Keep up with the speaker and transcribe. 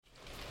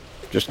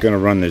Just going to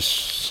run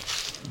this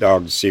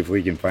dog to see if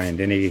we can find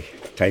any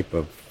type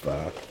of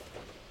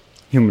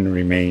human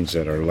remains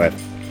that are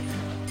left.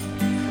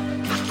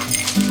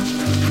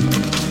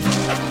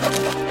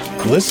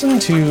 Listen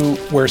to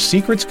Where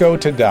Secrets Go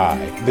to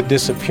Die, The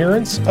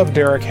Disappearance of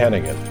Derek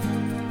Hennigan.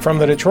 From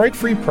the Detroit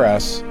Free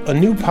Press, a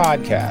new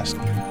podcast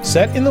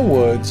set in the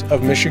woods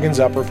of Michigan's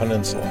Upper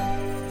Peninsula.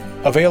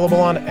 Available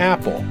on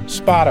Apple,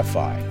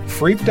 Spotify,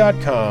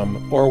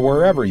 Freep.com, or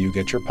wherever you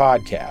get your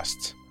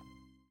podcasts.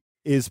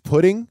 Is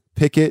putting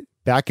Pickett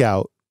back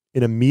out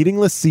in a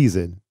meaningless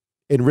season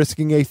and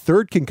risking a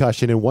third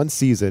concussion in one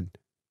season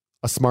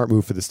a smart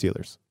move for the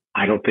Steelers?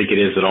 I don't think it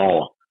is at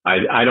all.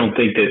 I don't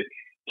think that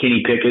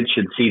Kenny Pickett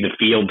should see the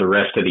field the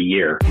rest of the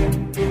year.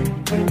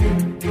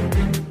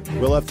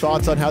 We'll have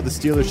thoughts on how the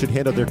Steelers should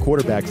handle their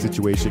quarterback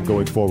situation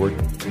going forward.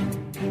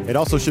 And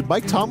also, should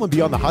Mike Tomlin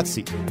be on the hot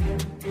seat?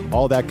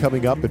 All that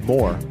coming up and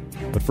more.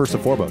 But first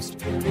and foremost,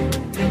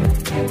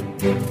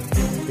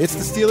 it's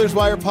the Steelers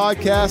Wire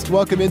podcast.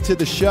 Welcome into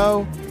the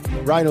show.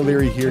 Ryan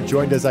O'Leary here,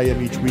 joined as I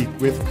am each week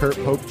with Curt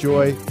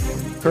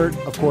Popejoy. Curt,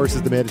 of course,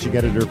 is the managing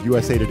editor of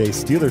USA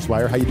Today's Steelers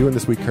Wire. How you doing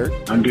this week, Curt?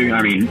 I'm doing,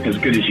 as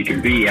good as you can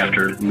be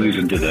after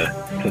losing to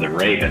the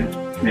Ravens.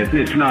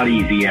 It's not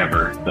easy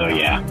ever, so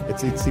yeah.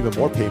 It's even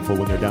more painful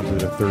when they're down to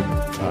their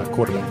third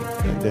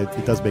quarterback.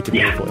 It does make it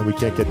painful, and we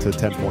can't get to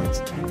 10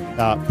 points.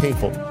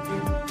 Painful.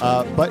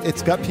 But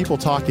it's got people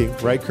talking,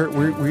 right, Curt?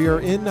 We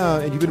are in,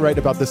 and you've been writing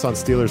about this on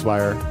Steelers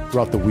Wire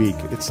throughout the week.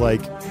 It's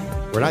like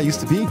we're not used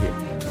to being here.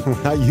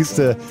 We're not used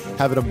to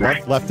having a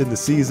month left in the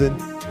season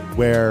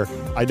where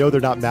I know they're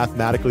not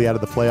mathematically out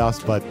of the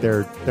playoffs, but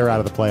they're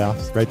out of the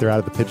playoffs, right? They're out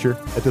of the picture.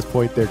 At this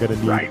point, they're going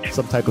to need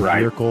some type of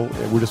miracle.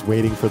 We're just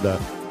waiting for the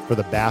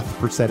Bath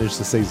percentage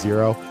to say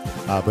 0,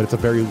 but it's a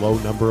very low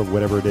number of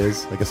whatever it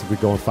is. I guess if we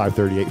go on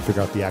 538 and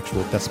figure out the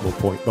actual decimal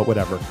point, but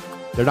whatever.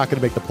 They're not going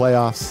to make the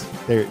playoffs.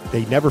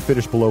 They never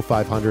finish below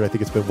 500. I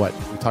think it's been,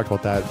 we talked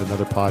about that in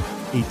another pod,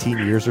 18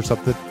 years or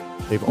something.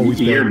 They've always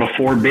been, year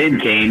before Ben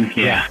came,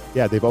 yeah.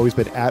 Yeah, they've always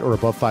been at or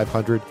above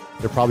 500.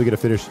 They're probably going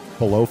to finish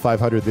below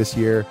 500 this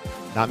year,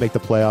 not make the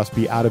playoffs,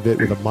 be out of it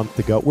with a month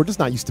to go. We're just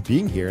not used to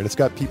being here, and it's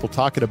got people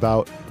talking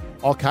about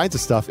all kinds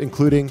of stuff,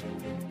 including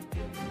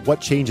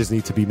what changes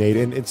need to be made,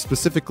 and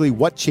specifically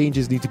what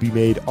changes need to be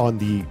made on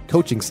the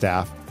coaching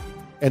staff.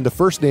 And the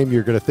first name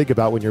you're going to think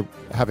about when you're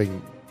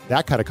having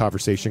that kind of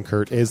conversation,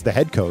 Curt, is the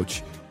head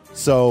coach.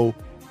 So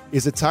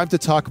is it time to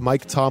talk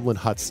Mike Tomlin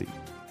hot seat?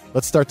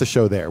 Let's start the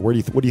show there. What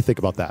do you think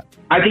about that?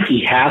 I think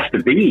he has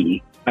to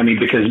be.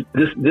 Because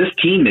this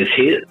team is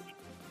his.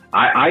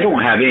 I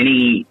don't have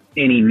any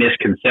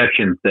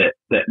misconceptions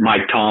that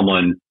Mike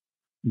Tomlin,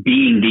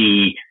 being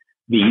the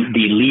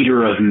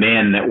leader of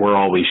men that we're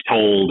always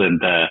told,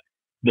 and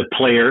the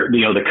player,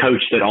 the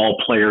coach that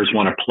all players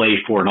want to play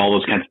for, and all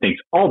those kinds of things,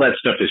 all that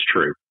stuff is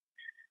true.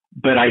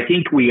 But I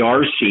think we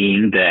are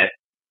seeing that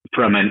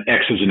from an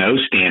X's and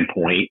O's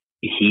standpoint,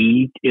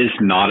 he is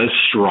not as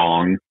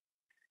strong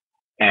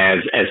as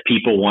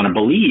people want to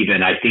believe.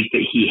 And I think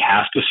that he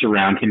has to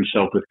surround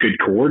himself with good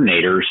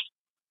coordinators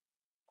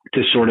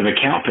to sort of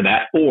account for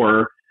that,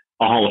 or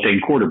a Hall of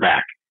Fame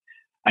quarterback.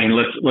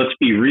 Let's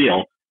be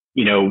real.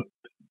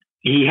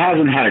 He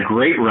hasn't had a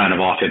great run of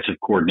offensive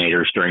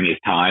coordinators during his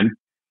time,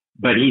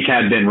 but he's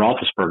had Ben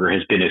Roethlisberger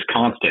has been his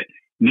constant.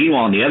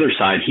 Meanwhile, on the other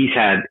side, he's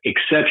had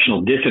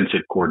exceptional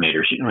defensive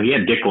coordinators. He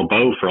had Dick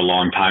LeBeau for a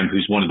long time,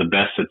 who's one of the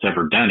best that's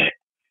ever done it.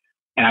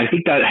 And I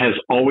think that has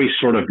always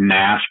sort of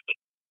masked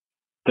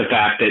the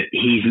fact that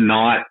he's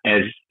not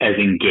as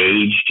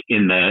engaged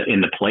in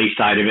the play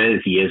side of it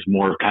as he is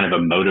more of kind of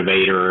a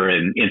motivator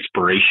and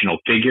inspirational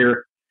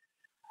figure.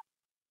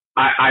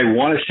 I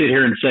want to sit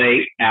here and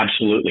say,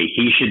 absolutely,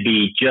 he should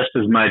be just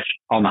as much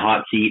on the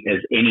hot seat as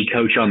any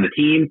coach on the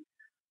team.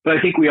 But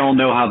I think we all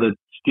know how the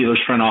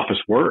Steelers front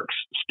office works.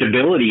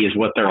 Stability is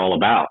what they're all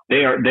about.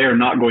 They are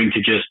not going to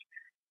just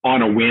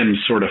on a whim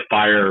sort of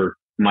fire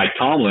Mike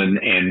Tomlin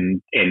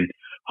and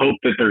hope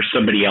that there's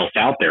somebody else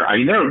out there.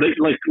 There,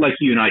 like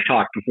you and I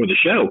talked before the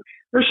show,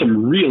 there's going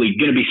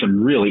to be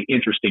some really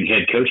interesting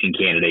head coaching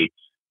candidates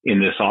in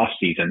this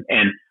offseason.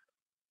 And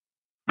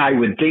I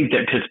would think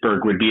that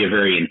Pittsburgh would be a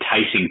very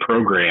enticing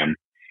program,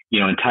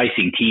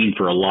 enticing team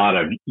for a lot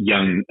of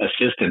young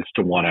assistants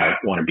to want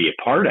to be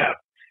a part of.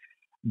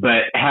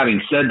 But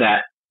having said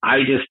that,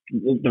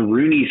 the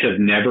Rooneys have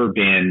never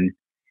been,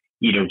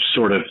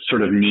 sort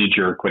of knee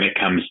jerk when it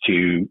comes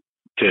to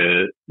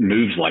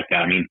moves like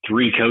that.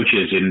 3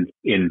 coaches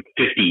in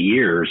 50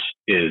 years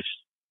is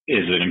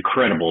an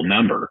incredible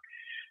number.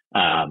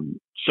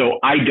 So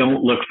I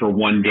don't look for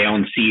one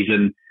down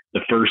season,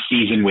 the first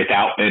season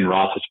without Ben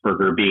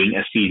Roethlisberger being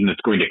a season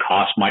that's going to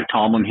cost Mike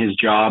Tomlin his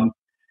job.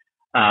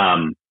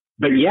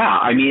 But yeah,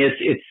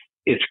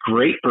 it's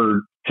great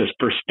for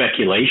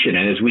speculation.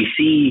 And as we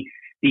see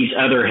these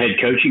other head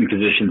coaching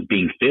positions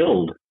being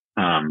filled,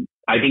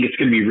 I think it's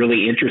going to be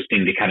really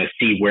interesting to kind of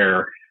see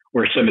where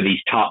some of these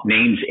top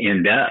names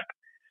end up.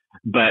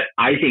 But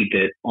I think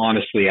that,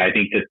 honestly, at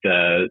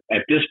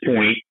this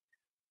point,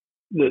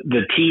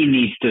 the team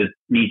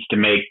needs to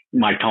make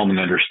Mike Tomlin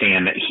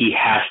understand that he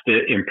has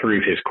to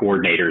improve his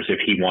coordinators if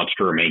he wants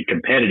to remain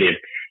competitive.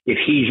 If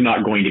he's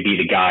not going to be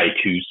the guy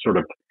to sort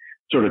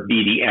of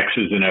be the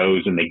X's and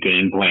O's and the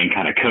game plan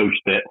kind of coach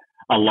that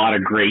a lot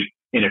of great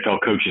NFL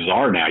coaches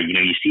are now. You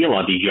know, you see a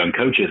lot of these young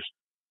coaches,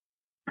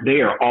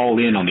 they are all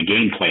in on the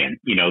game plan.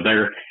 You know,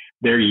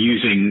 they're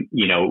using,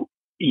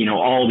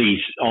 all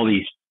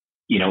these,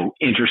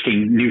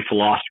 interesting new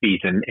philosophies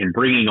and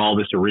bringing all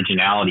this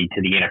originality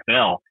to the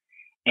NFL.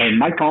 And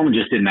Mike Tomlin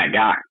just isn't that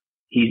guy.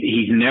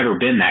 He's never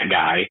been that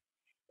guy.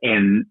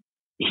 And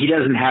he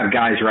doesn't have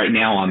guys right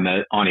now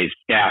on his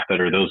staff that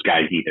are those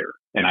guys either.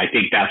 And I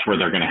think that's where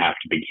they're going to have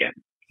to begin.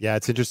 Yeah,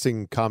 it's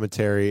interesting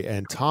commentary.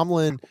 And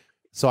Tomlin,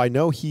 so I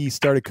know he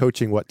started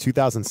coaching,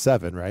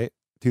 2007, right?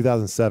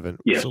 2007.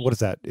 Yes. So what is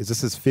that? Is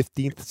this his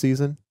 15th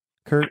season,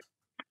 Curt?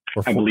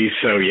 I believe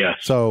so, yes.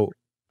 So,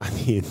 I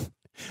mean,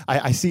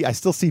 I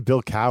still see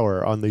Bill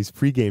Cowher on these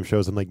pregame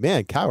shows. I'm like,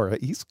 man, Cowher,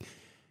 he's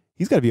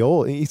got to be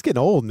old. He's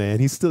getting old, man.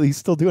 He's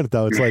still doing it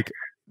though. It's like,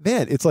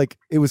 man, it's like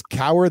it was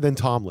Cowher then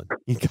Tomlin.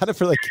 You kind of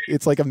feel like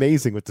it's like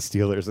amazing with the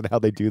Steelers and how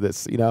they do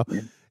this. You know,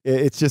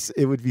 it's just,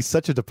 it would be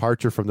such a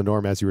departure from the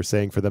norm, as you were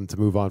saying, for them to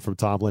move on from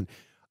Tomlin.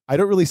 I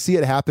don't really see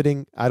it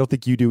happening. I don't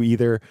think you do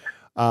either.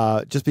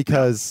 Just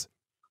because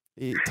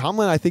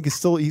Tomlin, I think, he's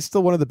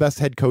still one of the best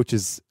head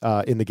coaches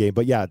in the game.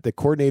 But yeah, the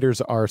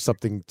coordinators are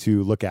something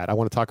to look at. I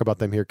want to talk about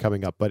them here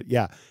coming up. But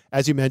yeah,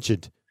 as you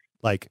mentioned,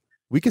 like,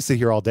 we could sit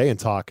here all day and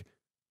talk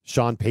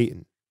Sean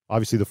Payton,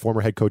 obviously the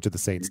former head coach of the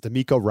Saints.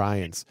 DeMeco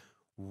Ryans,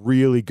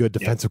 really good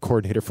defensive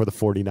coordinator for the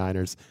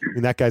 49ers. I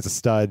mean, that guy's a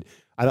stud.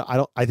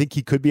 I think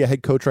he could be a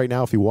head coach right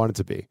now if he wanted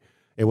to be.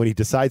 And when he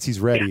decides he's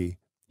ready,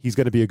 he's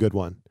going to be a good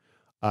one.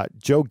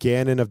 Joe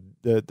Gannon of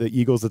the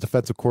Eagles, the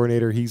defensive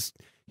coordinator, he's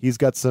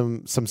got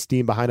some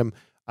steam behind him.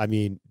 I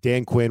mean,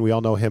 Dan Quinn, we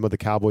all know him of the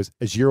Cowboys.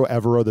 Ejiro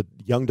Evero, the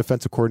young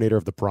defensive coordinator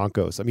of the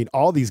Broncos. I mean,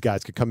 all these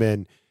guys could come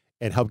in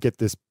and help get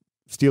this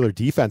Steeler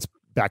defense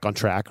back on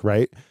track,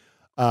 right?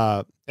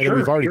 And then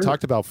we've already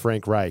talked about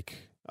Frank Reich.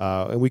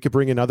 And we could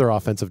bring in other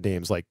offensive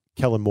names like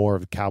Kellen Moore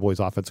of the Cowboys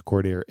offensive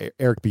coordinator,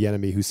 Eric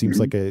Bieniemy, who seems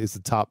like is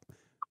the top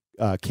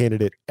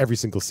candidate every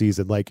single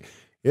season. Like,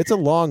 it's a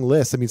long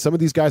list. I mean, some of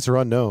these guys are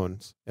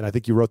unknowns, and I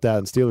think you wrote that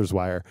in Steelers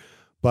Wire.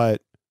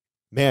 But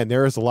man,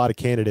 there is a lot of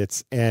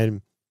candidates,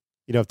 and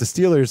if the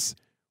Steelers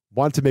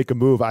want to make a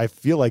move, I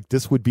feel like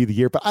this would be the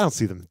year. But I don't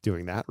see them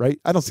doing that, right?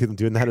 I don't see them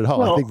doing that at all.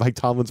 Well, I think Mike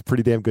Tomlin's a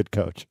pretty damn good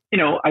coach.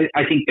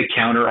 I think the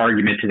counter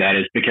argument to that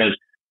is because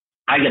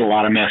I get a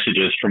lot of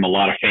messages from a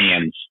lot of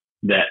fans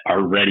that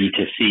are ready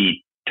to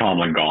see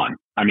Tomlin gone.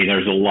 I mean,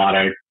 there's a lot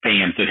of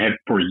fans that have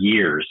for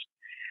years.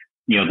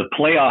 The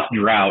playoff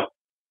drought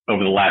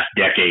over the last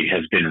decade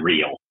has been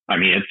real. I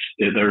mean,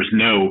 there's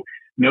no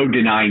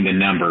denying the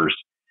numbers.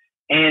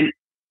 And,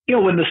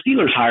 when the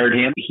Steelers hired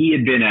him, he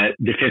had been a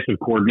defensive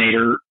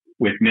coordinator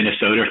with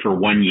Minnesota for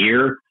 1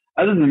 year.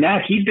 Other than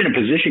that, he'd been a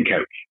position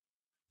coach.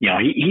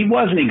 He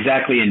wasn't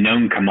exactly a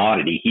known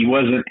commodity. He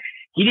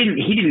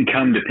didn't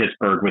come to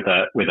Pittsburgh with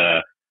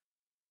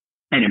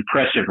an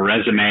impressive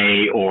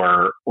resume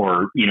or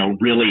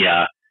really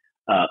a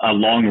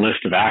long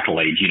list of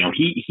accolades.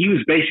 He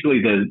was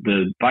basically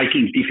the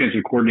Vikings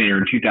defensive coordinator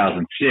in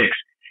 2006.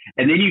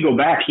 And then you go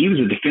back, he was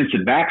a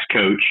defensive backs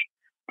coach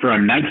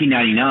from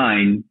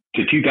 1999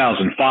 to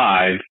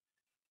 2005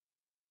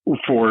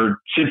 for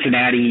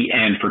Cincinnati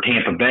and for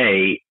Tampa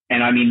Bay.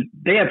 And I mean,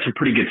 they had some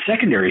pretty good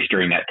secondaries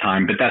during that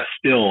time, but that's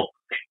still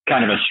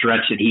kind of a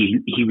stretch that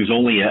he was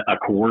only a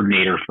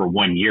coordinator for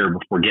 1 year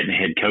before getting a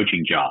head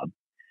coaching job.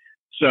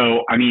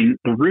 So, I mean,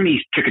 the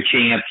Rooneys took a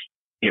chance.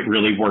 It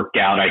really worked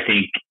out, I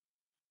think,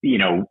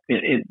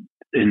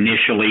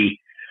 initially.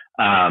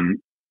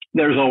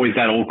 There's always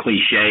that old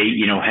cliche,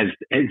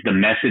 has the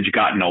message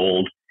gotten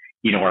old?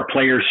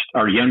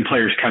 Our young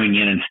players coming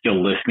in and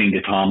still listening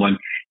to Tomlin.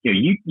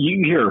 You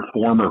hear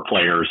former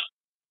players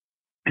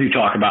who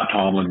talk about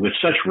Tomlin with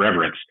such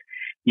reverence.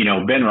 Ben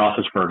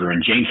Roethlisberger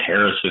and James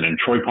Harrison and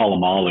Troy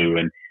Polamalu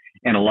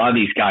and a lot of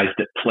these guys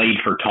that played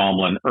for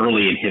Tomlin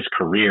early in his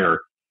career.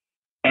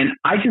 And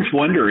I just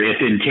wonder if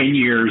in 10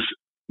 years,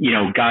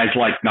 guys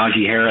like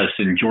Najee Harris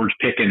and George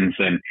Pickens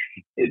and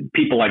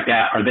people like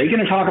that, are they going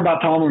to talk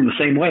about Tomlin the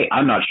same way?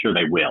 I'm not sure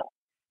they will.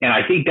 And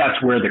I think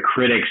that's where the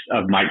critics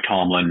of Mike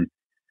Tomlin,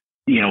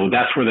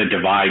 that's where the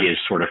divide is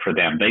sort of for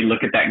them. They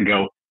look at that and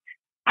go,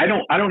 I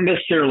don't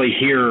necessarily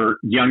hear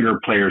younger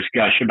players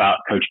gush about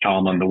Coach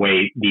Tomlin the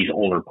way these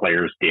older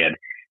players did.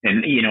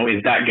 And,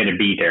 is that going to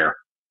be there?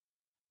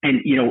 And,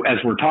 as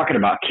we're talking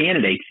about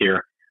candidates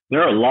here,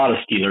 there are a lot of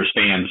Steelers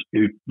fans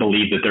who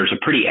believe that there's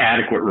a pretty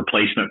adequate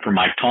replacement for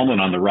Mike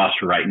Tomlin on the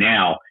roster right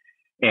now.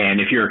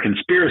 And if you're a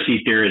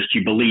conspiracy theorist,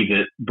 you believe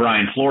that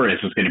Brian Flores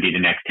is going to be the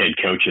next head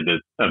coach of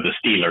the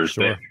Steelers.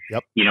 Sure. That,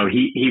 yep.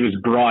 He was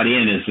brought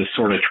in as this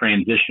sort of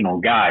transitional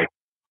guy.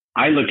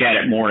 I look at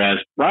it more as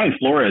Brian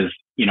Flores,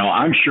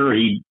 I'm sure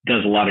he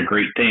does a lot of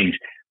great things,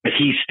 but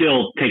he's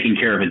still taking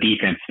care of a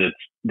defense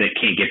that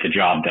can't get the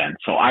job done.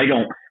 So I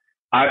don't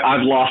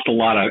I've lost a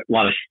lot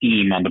of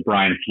steam on the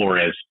Brian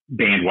Flores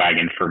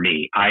bandwagon for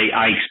me.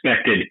 I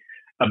expected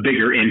a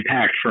bigger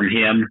impact from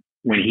him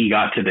when he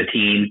got to the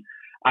team.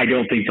 I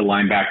don't think the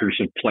linebackers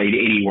have played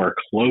anywhere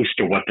close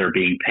to what they're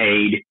being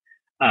paid.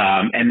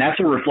 And that's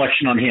a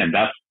reflection on him.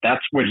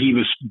 That's what he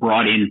was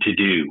brought in to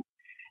do.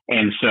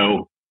 And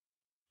so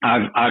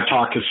I've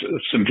talked to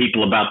some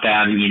people about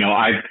that.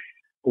 And,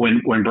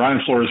 when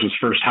Brian Flores was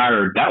first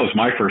hired, that was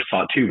my first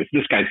thought too, was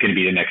this guy's going to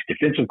be the next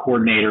defensive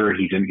coordinator.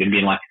 He's going to be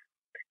in line.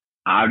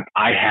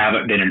 I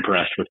haven't been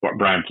impressed with what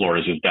Brian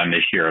Flores has done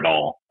this year at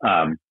all.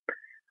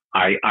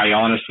 I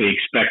honestly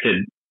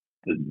expected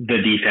the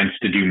defense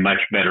to do much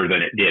better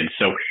than it did.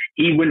 So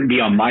he wouldn't be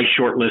on my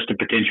short list of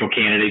potential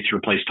candidates to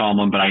replace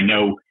Tomlin, but I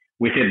know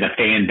within the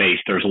fan base,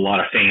 there's a lot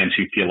of fans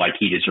who feel like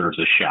he deserves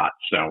a shot.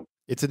 So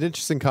it's an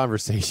interesting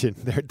conversation.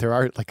 There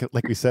are,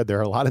 like we said, there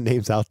are a lot of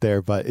names out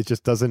there, but it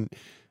just doesn't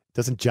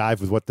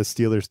jive with what the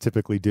Steelers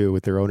typically do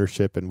with their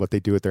ownership and what they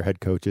do with their head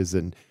coaches.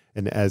 And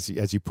as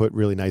you put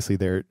really nicely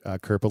there,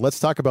 Curt, but let's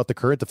talk about the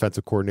current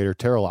defensive coordinator,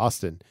 Teryl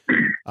Austin.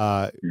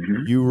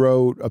 You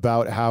wrote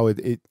about how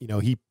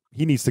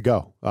he needs to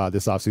go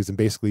this offseason.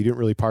 Basically, you didn't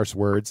really parse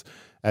words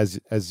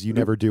as you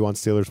never do on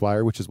Steelers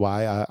Wire, which is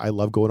why I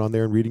love going on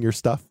there and reading your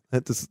stuff.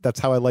 That's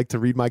how I like to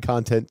read my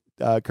content,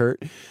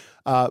 Curt.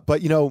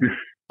 But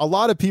a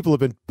lot of people have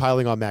been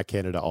piling on Matt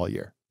Canada all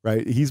year,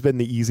 right? He's been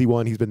the easy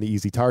one. He's been the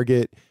easy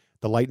target,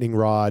 the lightning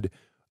rod.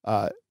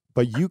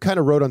 But you kind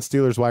of wrote on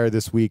Steelers Wire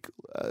this week,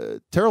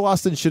 Teryl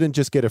Austin shouldn't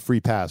just get a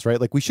free pass, right?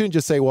 Like we shouldn't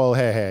just say, well,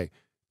 hey,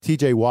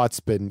 TJ Watt's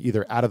been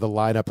either out of the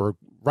lineup or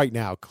right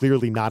now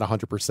clearly not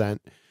 100%.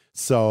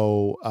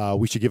 So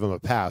we should give him a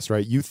pass,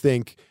 right? You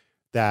think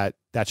that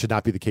should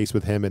not be the case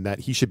with him, and that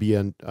he should be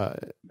in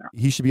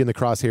the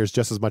crosshairs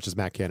just as much as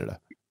Matt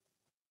Canada.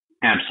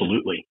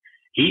 Absolutely.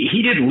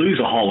 He did lose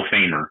a Hall of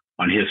Famer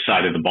on his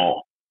side of the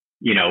ball.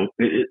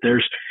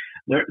 There's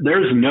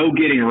no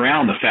getting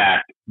around the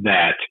fact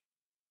that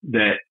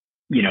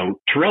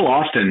Teryl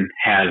Austin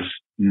has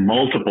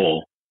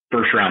multiple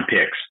first round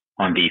picks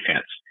on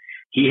defense.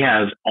 He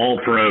has all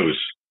pros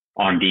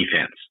on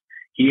defense.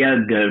 He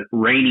had the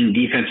reigning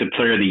defensive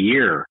player of the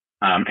year.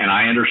 And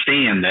I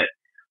understand that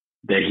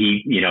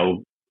he,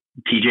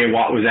 TJ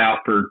Watt was out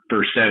for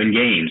 7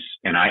 games,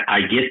 and I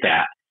get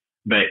that.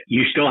 But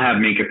you still have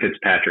Minka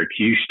Fitzpatrick.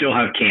 You still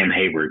have Cam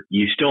Hayward.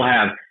 You still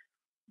have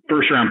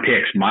first-round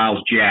picks,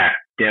 Miles Jack,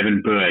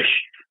 Devin Bush,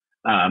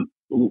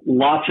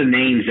 lots of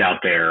names out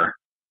there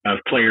of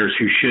players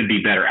who should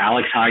be better.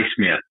 Alex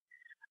Highsmith.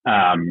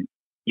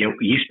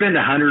 You spend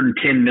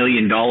 $110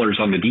 million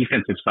on the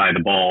defensive side of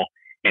the ball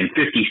and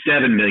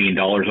 $57 million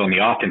on the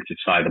offensive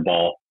side of the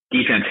ball.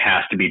 Defense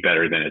has to be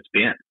better than it's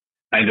been.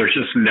 And there's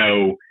just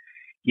no,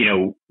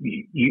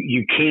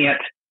 you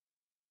can't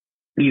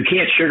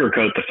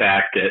sugarcoat the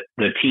fact that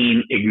the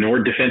team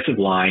ignored defensive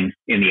line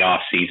in the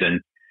offseason.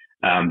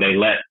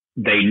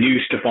 They knew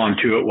Stephon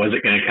Tuitt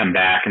wasn't going to come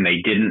back, and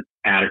they didn't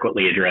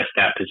adequately address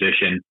that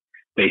position.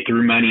 They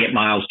threw money at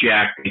Miles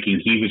Jack, thinking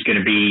he was going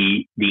to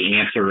be the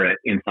answer at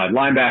inside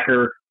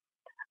linebacker.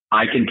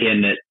 I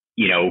contend that,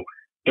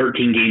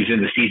 13 games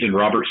in the season,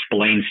 Robert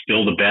Spillane's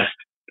still the best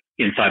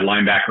inside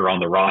linebacker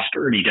on the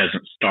roster, and he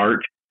doesn't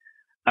start.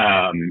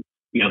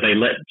 They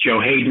let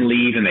Joe Hayden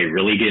leave, and they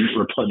really didn't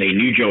replace. They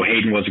knew Joe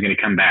Hayden wasn't going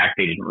to come back.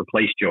 They didn't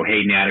replace Joe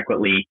Hayden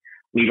adequately.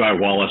 Levi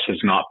Wallace has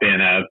not been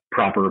a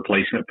proper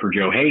replacement for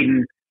Joe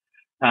Hayden.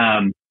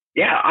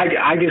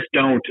 I just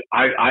don't.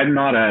 I'm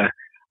not a.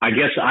 I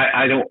guess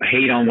I don't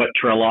hate on what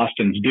Teryl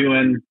Austin's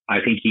doing. I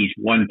think he's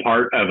one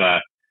part of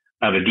a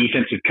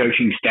defensive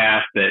coaching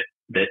staff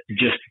that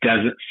just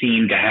doesn't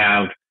seem to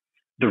have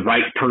the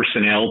right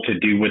personnel to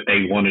do what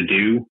they want to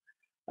do.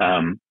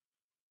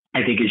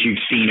 I think as you've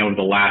seen over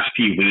the last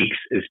few weeks,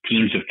 as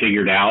teams have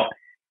figured out,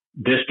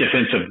 this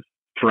defensive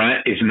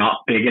front is not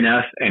big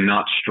enough and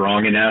not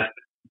strong enough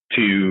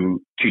to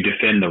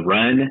defend the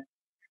run.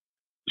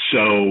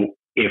 So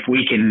if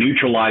we can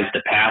neutralize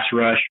the pass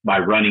rush by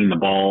running the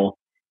ball,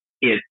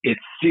 it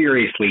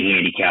seriously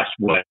handicaps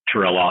what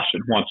Teryl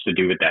Austin wants to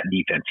do with that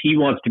defense. He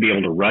wants to be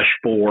able to rush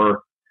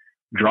 4,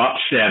 drop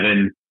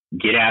 7,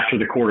 get after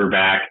the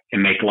quarterback,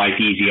 and make life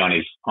easy on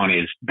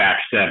his back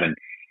 7.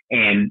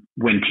 And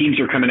when teams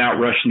are coming out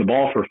rushing the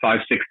ball for 5,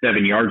 6,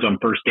 7 yards on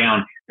first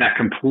down, that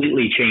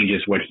completely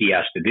changes what he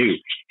has to do.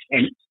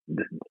 And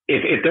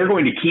if they're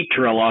going to keep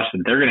Teryl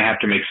Austin, they're going to have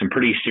to make some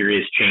pretty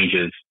serious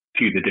changes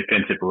to the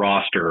defensive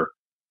roster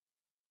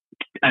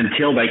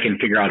until they can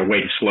figure out a way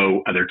to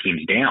slow other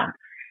teams down.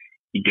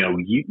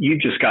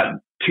 You've just got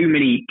too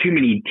many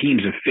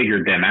teams have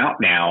figured them out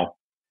now.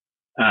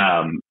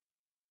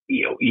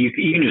 You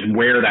can just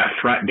wear that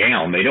front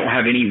down. They don't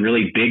have any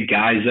really big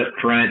guys up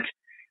front.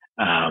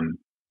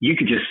 You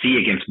could just see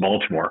against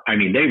Baltimore. I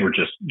mean, they were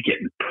just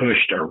getting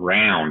pushed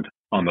around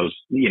on those,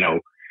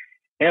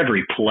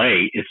 every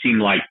play. It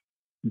seemed like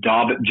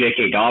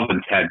J.K.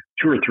 Dobbins had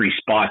 2 or 3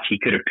 spots he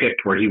could have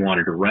picked where he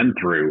wanted to run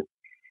through.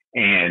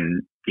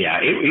 And yeah,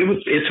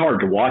 it's hard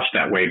to watch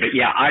that way. But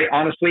yeah, I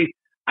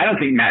don't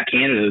think Matt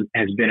Canada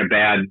has been a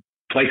bad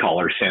play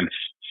caller since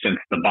since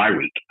the bye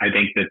week. I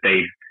think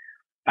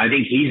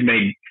he's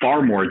made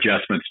far more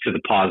adjustments to the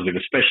positive,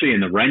 especially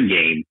in the run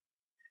game,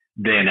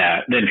 than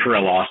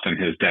Terrell Austin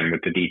has done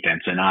with the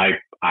defense. And I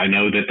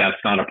know that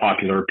that's not a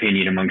popular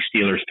opinion among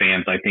Steelers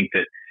fans. I think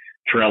that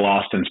Terrell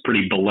Austin's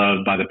pretty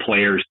beloved by the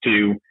players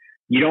too.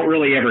 You don't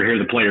really ever hear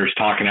the players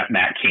talking up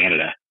Matt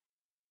Canada.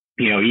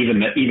 Even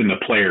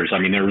the players. I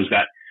mean, there was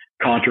that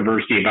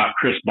controversy about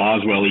Chris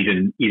Boswell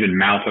even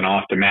mouthing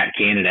off to Matt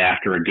Canada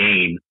after a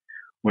game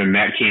when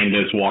Matt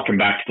Canada is walking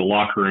back to the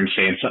locker room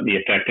saying something to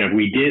the effect of,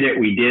 we did it.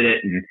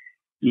 And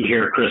you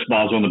hear Chris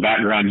Boswell in the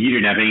background, you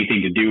didn't have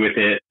anything to do with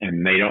it.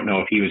 And they don't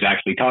know if he was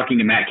actually talking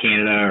to Matt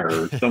Canada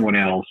or someone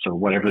else or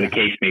whatever the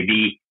case may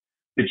be.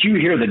 But you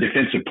hear the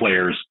defensive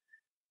players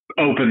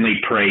openly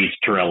praise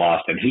Terrell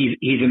Austin.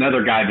 He's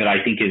another guy that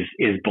I think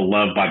is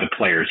beloved by the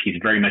players. He's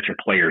very much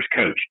a player's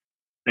coach.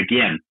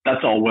 Again,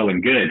 that's all well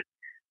and good.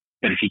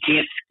 But if you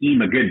can't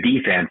scheme a good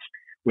defense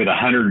with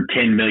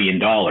 $110 million,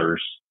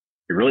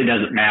 it really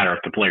doesn't matter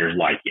if the players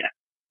like you.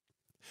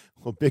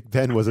 Well, Big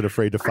Ben wasn't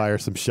afraid to fire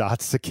some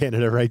shots to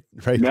Canada, right?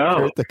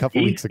 No, a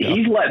couple weeks ago.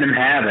 He's letting them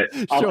have it.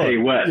 I'll tell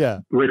you what. Yeah.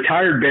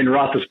 Retired Ben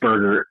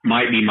Roethlisberger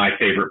might be my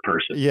favorite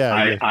person.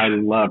 Yeah, I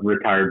love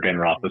retired Ben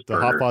Roethlisberger.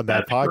 To hop on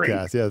that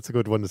podcast. Great. Yeah, it's a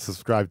good one to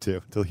subscribe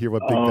to hear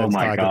what Big Ben's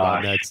talking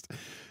about next.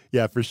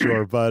 Yeah, for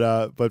sure.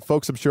 But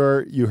folks, I'm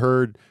sure you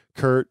heard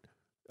Curt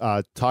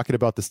talking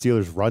about the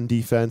Steelers' run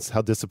defense,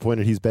 how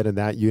disappointed he's been in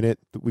that unit.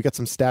 We got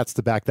some stats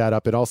to back that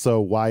up, and also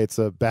why it's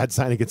a bad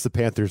sign against the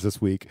Panthers this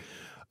week.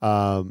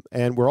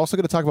 And we're also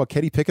going to talk about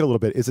Kenny Pickett a little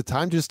bit. Is it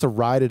time just to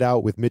ride it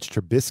out with Mitch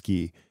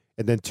Trubisky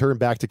and then turn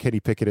back to Kenny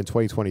Pickett in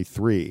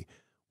 2023?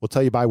 We'll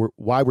tell you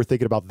why we're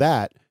thinking about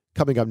that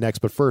coming up next.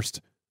 But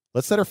first,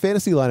 let's set our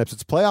fantasy lineups.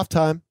 It's playoff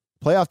time.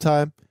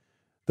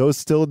 Those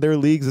still in their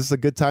leagues, this is a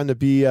good time to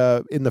be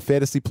in the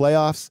fantasy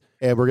playoffs.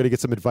 And we're going to get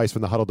some advice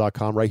from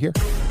thehuddle.com right here.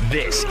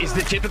 This is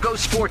the Tipico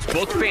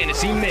Sportsbook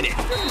Fantasy Minute.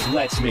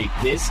 Let's make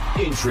this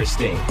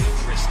interesting.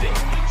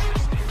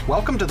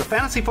 Welcome to the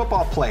Fantasy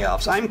Football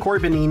Playoffs. I'm Corey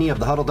Benini of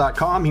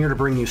thehuddle.com, here to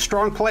bring you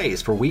strong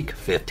plays for Week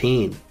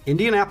 15.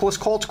 Indianapolis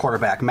Colts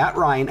quarterback Matt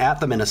Ryan at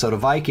the Minnesota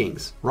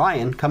Vikings.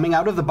 Ryan, coming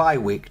out of the bye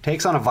week,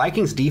 takes on a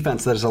Vikings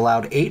defense that has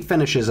allowed 8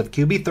 finishes of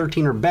QB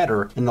 13 or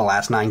better in the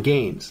last 9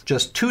 games.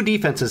 Just 2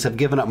 defenses have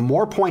given up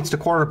more points to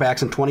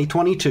quarterbacks in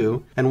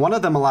 2022, and one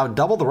of them allowed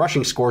double the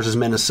rushing scores as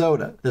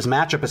Minnesota. This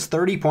matchup is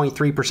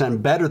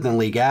 30.3% better than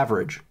league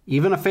average.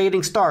 Even a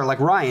fading star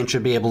like Ryan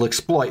should be able to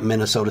exploit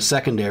Minnesota's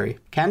secondary.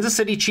 Kansas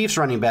City Chiefs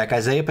running back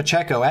Isaiah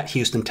Pacheco at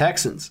Houston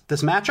Texans.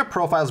 This matchup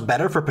profiles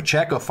better for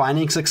Pacheco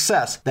finding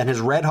success than his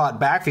red-hot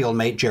backfield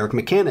mate Jerick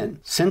McKinnon.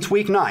 Since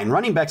Week 9,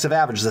 running backs have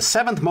averaged the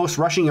 7th most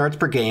rushing yards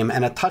per game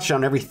and a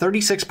touchdown every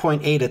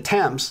 36.8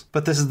 attempts,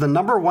 but this is the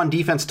number 1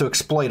 defense to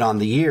exploit on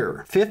the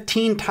year.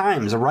 15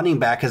 times a running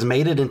back has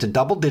made it into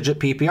double-digit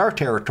PPR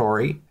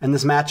territory, and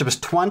this matchup is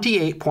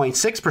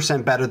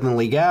 28.6% better than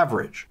league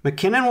average.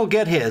 McKinnon will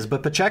get his,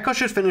 but Pacheco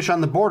should finish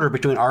on the border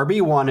between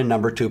RB1 and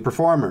number 2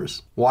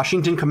 performers.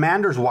 Washington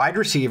Commanders wide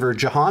receiver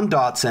Jahan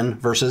Dotson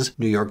versus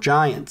New York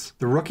Giants.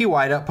 The rookie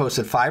wideout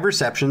posted 5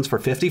 receptions for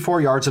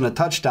 54 yards and a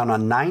touchdown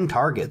on 9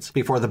 targets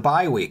before the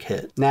bye week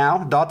hit.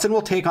 Now, Dotson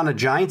will take on a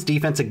Giants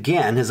defense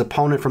again, his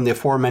opponent from the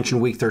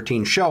aforementioned Week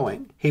 13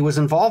 showing. He was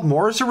involved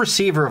more as a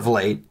receiver of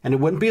late, and it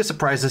wouldn't be a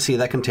surprise to see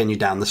that continue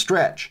down the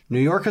stretch. New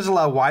York has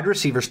allowed wide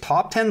receivers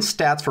top 10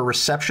 stats for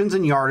receptions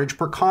and yardage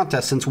per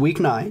contest since Week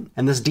 9,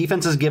 and this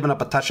defense has given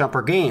up a touchdown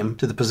per game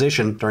to the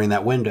position during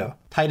that window.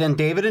 Tight end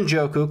David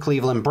Njoku,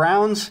 Cleveland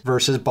Browns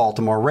versus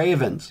Baltimore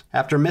Ravens.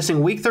 After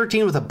missing Week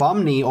 13 with a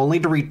bum knee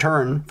only to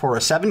return for a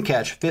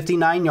 7-catch,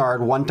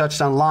 59-yard,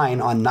 1-touchdown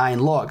line on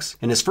 9 looks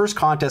in his first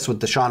contest with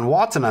Deshaun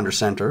Watson under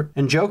center,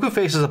 Njoku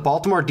faces a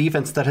Baltimore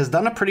defense that has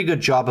done a pretty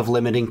good job of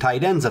limiting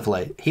tight ends of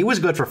late. He was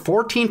good for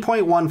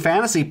 14.1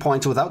 fantasy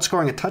points without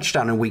scoring a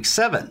touchdown in Week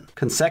 7.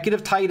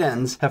 Consecutive tight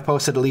ends have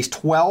posted at least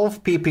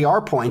 12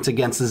 PPR points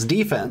against this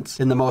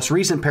defense in the most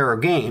recent pair of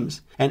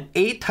games, and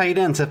 8 tight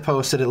ends have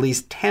posted at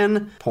least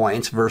 10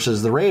 points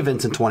versus the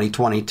Ravens in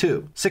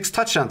 2022. 6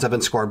 touchdowns have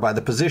been scored by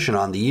the position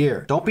on the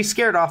year. Don't be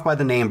scared off by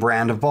the name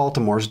brand of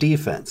Baltimore's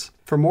defense.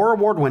 For more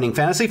award-winning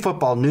fantasy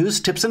football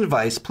news, tips, and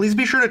advice, please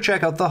be sure to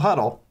check out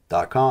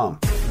thehuddle.com.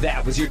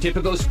 That was your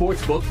Tipico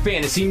Sportsbook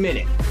Fantasy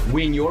Minute.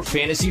 Win your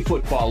fantasy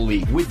football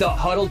league with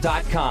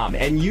thehuddle.com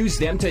and use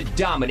them to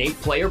dominate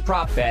player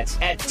prop bets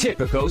at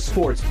Tipico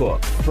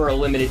Sportsbook. For a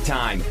limited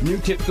time, new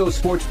Tipico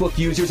Sportsbook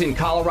users in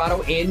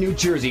Colorado and New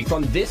Jersey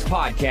from this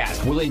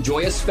podcast will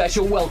enjoy a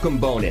special welcome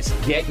bonus.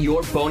 Get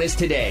your bonus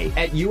today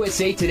at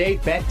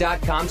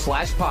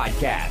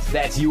usatodaybet.com/podcast.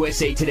 That's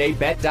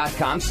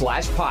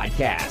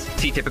usatodaybet.com/podcast.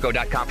 See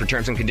Tipico.com for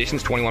terms and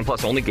conditions. 21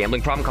 plus only.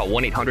 Gambling problem? Call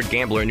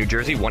 1-800-GAMBLER in New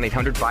Jersey.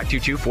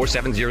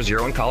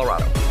 1-800-522-4700 in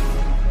Colorado.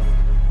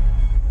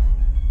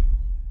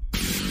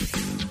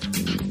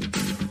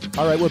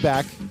 All right, we're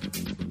back.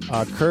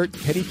 Curt,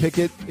 Kenny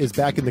Pickett is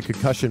back in the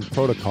concussion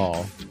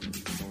protocol.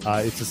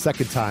 It's the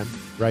second time,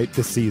 right,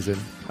 this season.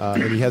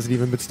 And he hasn't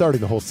even been starting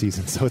the whole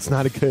season. So that's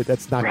not great.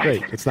 It's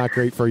not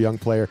great for a young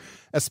player,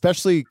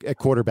 especially at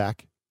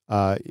quarterback.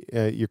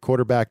 Your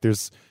quarterback,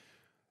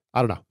 I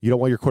don't know. You don't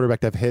want your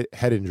quarterback to have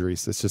head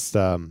injuries. It's just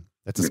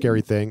that's a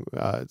scary thing.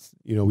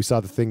 We saw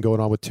the thing going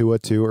on with Tua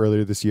too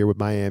earlier this year with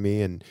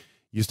Miami, and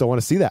you just don't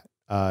want to see that.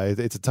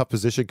 It's a tough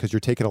position because you're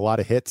taking a lot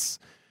of hits,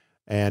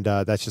 and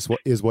that's just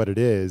what it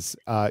is.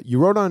 You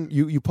wrote on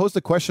you posed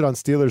a question on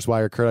Steelers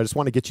Wire, Curt. I just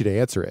want to get you to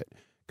answer it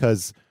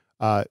because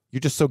you're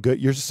just so good.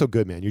 You're just so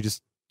good, man. You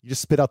just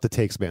spit out the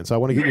takes, man. So I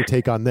want to get your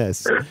take on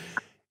this.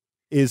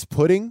 Is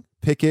putting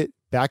Pickett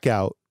back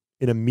out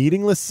in a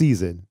meaningless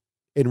season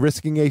and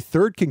risking a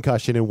third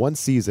concussion in one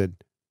season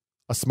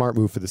a smart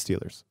move for the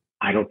Steelers?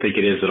 I don't think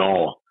it is at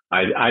all.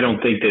 I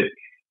don't think that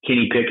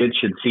Kenny Pickett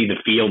should see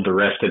the field the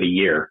rest of the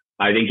year.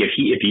 I think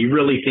if you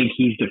really think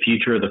he's the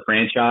future of the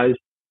franchise,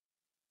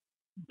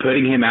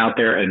 putting him out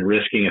there and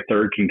risking a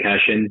third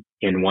concussion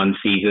in one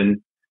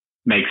season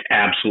makes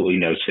absolutely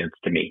no sense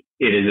to me.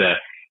 It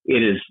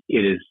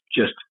is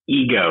just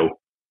ego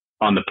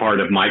on the part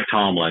of Mike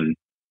Tomlin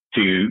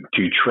to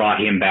trot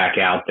him back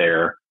out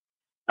there.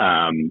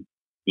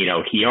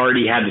 He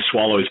already had to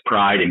swallow his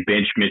pride and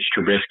bench Mitch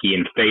Trubisky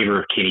in favor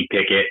of Kenny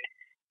Pickett.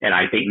 And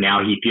I think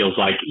now he feels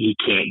like he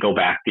can't go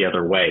back the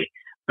other way.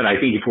 But I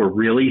think if we're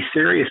really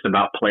serious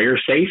about player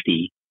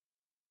safety,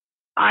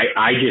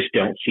 I just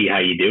don't see how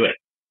you do it.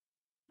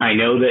 I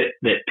know that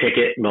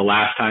Pickett, the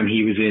last time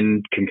he was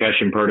in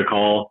concussion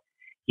protocol,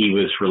 he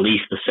was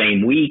released the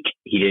same week.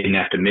 He didn't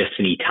have to miss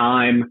any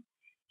time.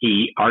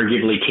 He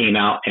arguably came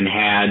out and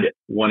had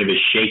one of his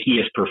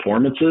shakiest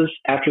performances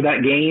after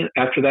that game,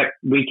 after that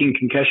week in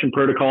concussion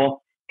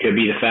protocol. Could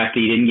be the fact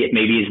that he didn't get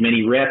maybe as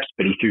many reps,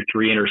 but he threw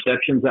 3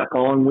 interceptions that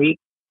following week.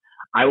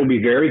 I will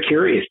be very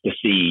curious to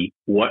see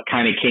what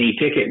kind of Kenny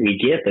Pickett we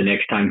get the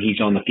next time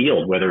he's on the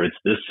field, whether it's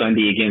this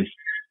Sunday against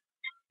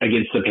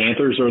the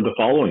Panthers or the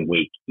following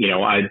week.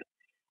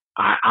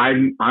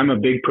 I'm a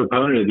big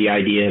proponent of the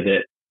idea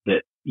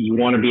that you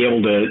want to be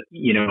able to,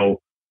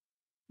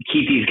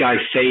 keep these guys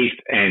safe,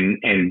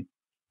 and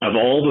of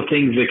all the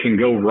things that can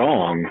go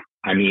wrong,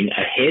 I mean,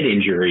 a head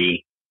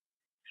injury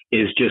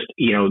is just,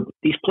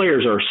 these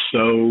players are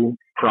so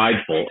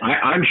prideful.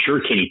 I'm sure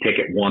Kenny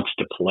Pickett wants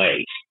to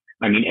play.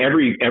 I mean,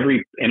 every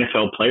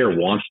NFL player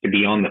wants to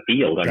be on the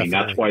field. I mean,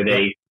 that's why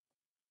they,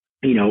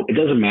 it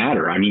doesn't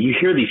matter. I mean, you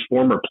hear these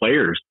former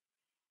players,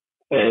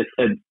 when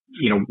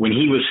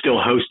he was still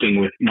hosting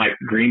with Mike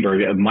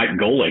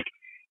Golick,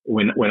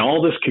 when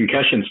all this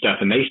concussion stuff,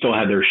 and they still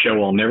had their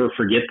show, I'll never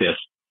forget this.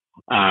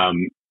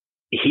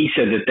 He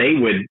said that they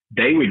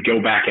would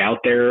go back out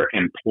there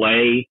and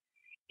play,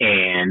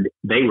 and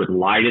they would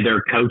lie to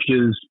their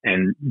coaches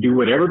and do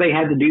whatever they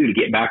had to do to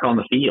get back on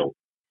the field.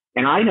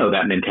 And I know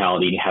that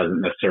mentality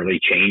hasn't necessarily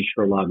changed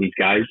for a lot of these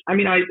guys. I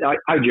mean, I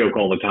joke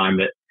all the time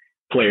that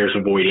players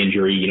avoid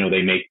injury.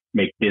 They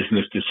make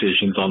business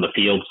decisions on the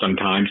field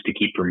sometimes to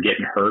keep from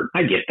getting hurt.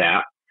 I get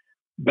that.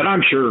 But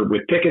I'm sure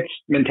with Pickett's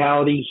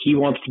mentality, he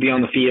wants to be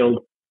on the field.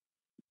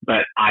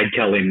 But I'd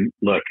tell him,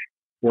 look,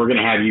 we're going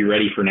to have you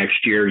ready for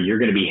next year. You're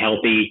going to be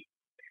healthy.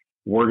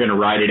 We're going to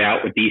ride it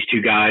out with these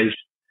two guys.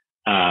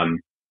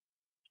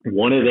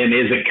 One of them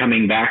isn't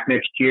coming back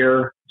next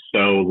year.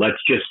 So let's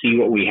just see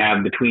what we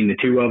have between the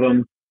two of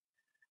them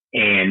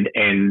and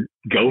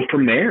go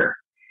from there.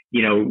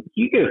 You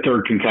get a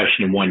third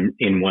concussion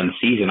in one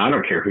season. I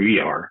don't care who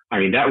you are. I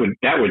mean, that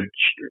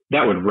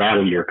would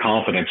rattle your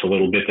confidence a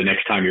little bit the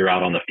next time you're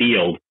out on the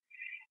field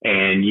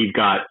and you've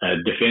got a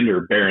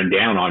defender bearing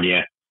down on you.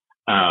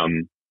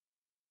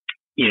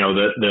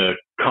 The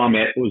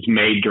comment was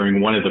made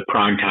during one of the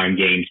primetime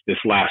games this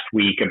last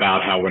week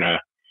about how when I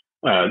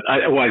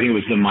think it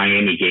was the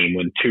Miami game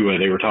when Tua,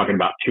 they were talking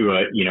about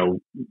Tua,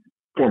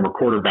 former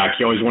quarterback.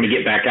 You always want to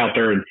get back out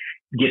there and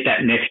get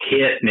that next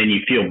hit, and then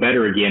you feel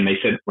better again. They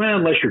said, well,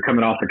 unless you're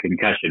coming off a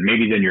concussion,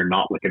 maybe then you're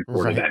not looking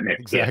forward to that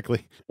next hit.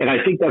 And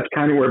I think that's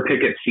kind of where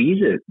Pickett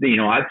sees it.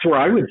 That's where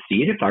I would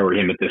see it if I were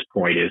him at this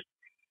point is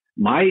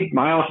my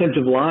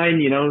offensive line,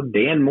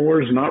 Dan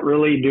Moore's not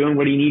really doing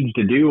what he needs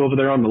to do over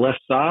there on the left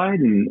side.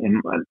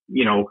 And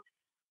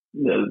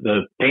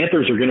the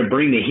Panthers are going to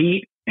bring the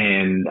heat,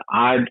 and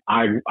I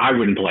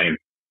wouldn't play him.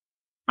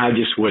 I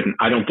just wouldn't.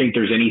 I don't think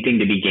there's anything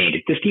to be gained.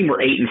 If this team were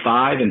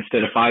 8-5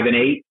 instead of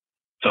 5-8,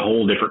 it's a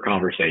whole different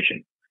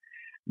conversation.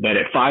 But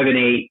at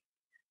 5-8,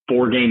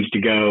 4 games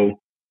to go,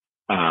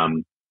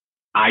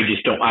 I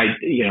just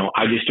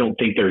don't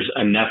think there's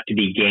enough to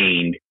be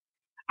gained.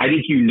 I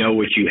think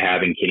what you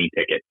have in Kenny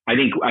Pickett. I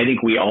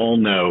think we all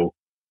know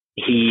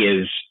he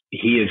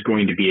is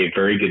going to be a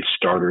very good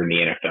starter in the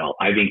NFL.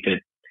 I think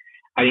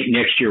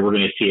next year we're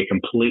going to see a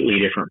completely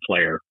different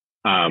player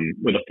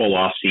with a full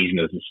off season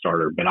as a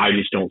starter. But I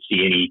just don't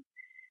see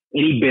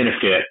any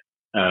benefit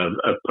of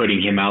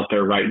putting him out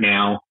there right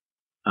now.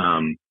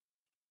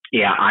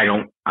 I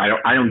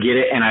don't get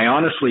it. And I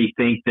honestly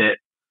think that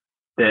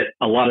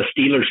a lot of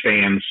Steelers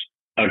fans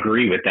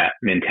agree with that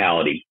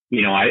mentality.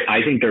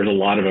 I think there's a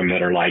lot of them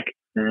that are like,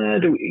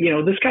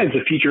 this guy's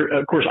the future.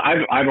 Of course,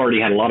 I've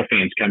already had a lot of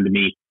fans come to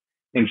me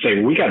and say,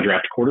 well, we got to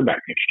draft a quarterback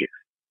next year.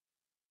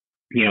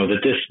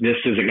 That this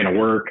isn't going to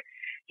work.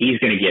 He's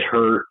going to get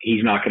hurt.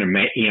 He's not going to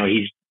make,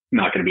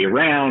 not going to be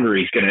around, or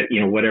he's going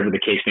to, whatever the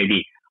case may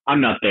be.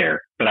 I'm not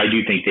there, but I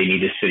do think they need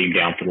to sit him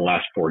down for the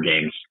last 4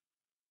 games.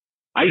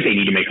 I think they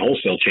need to make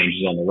wholesale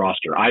changes on the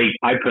roster.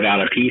 I put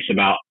out a piece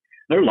about,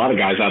 there are a lot of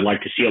guys I'd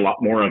like to see a lot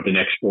more of the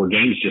next 4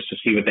 games just to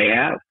see what they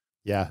have.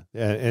 Yeah.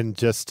 And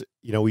just,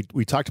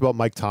 we talked about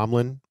Mike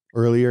Tomlin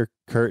earlier,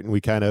 Curt, and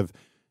we kind of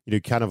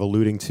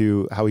alluding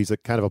to how he's a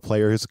kind of a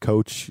player, he's a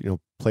coach.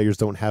 Players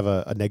don't have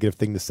a negative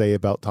thing to say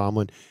about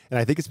Tomlin. And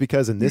I think it's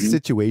because in this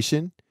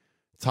situation,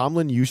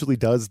 Tomlin usually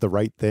does the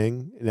right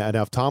thing. Now,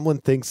 if Tomlin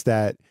thinks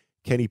that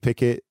Kenny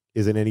Pickett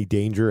is in any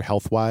danger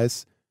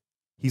health-wise,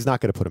 he's not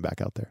going to put him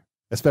back out there,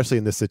 especially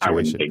in this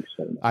situation.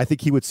 I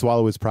think he would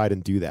swallow his pride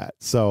and do that.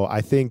 So I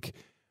think,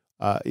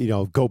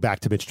 go back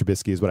to Mitch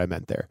Trubisky is what I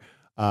meant there.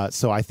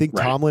 So I think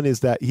Tomlin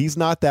is that he's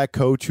not that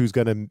coach who's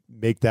going to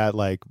make that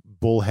like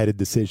bullheaded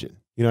decision.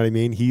 You know what I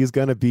mean? He's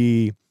going to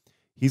do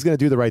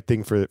the right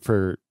thing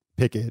for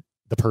Pickett,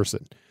 the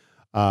person.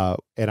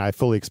 And I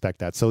fully expect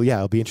that. So yeah,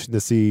 it'll be interesting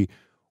to see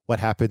what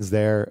happens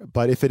there.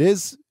 But if it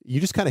is, you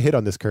just kind of hit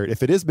on this, Curt.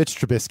 If it is Mitch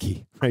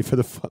Trubisky, right,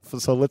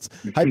 so let's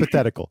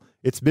hypothetical.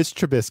 It's Mitch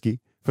Trubisky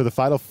for the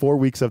final 4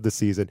 weeks of the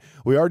season.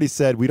 We already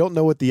said we don't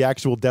know what the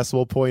actual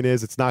decimal point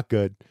is. It's not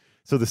good.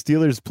 So the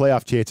Steelers'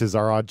 playoff chances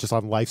are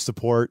on life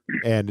support,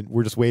 and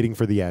we're just waiting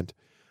for the end.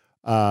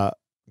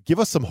 Give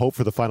us some hope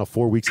for the final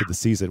 4 weeks of the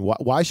season.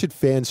 Why should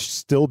fans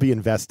still be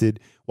invested?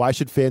 Why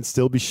should fans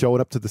still be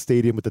showing up to the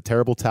stadium with the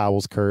terrible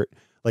towels, Curt?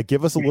 Like,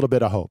 give us a little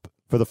bit of hope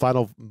for the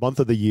final month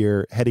of the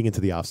year heading into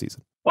the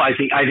offseason. Well,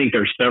 I think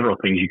there's several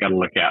things you got to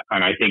look at,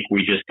 and I think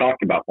we just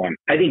talked about one.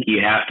 I think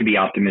you have to be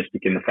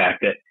optimistic in the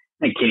fact that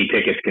I think Kenny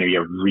Pickett's going to be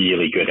a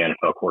really good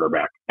NFL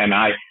quarterback, and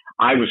I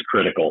was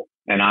critical,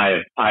 and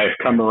I've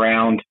come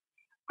around.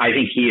 I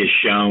think he has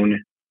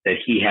shown that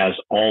he has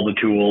all the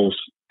tools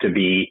to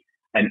be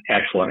an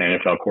excellent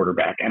NFL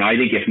quarterback, and I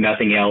think if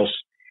nothing else,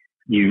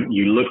 you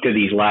look to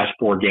these last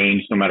 4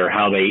 games, no matter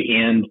how they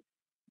end,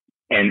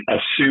 and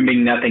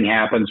assuming nothing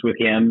happens with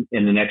him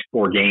in the next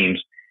 4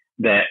 games,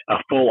 that a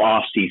full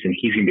off season,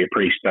 he's going to be a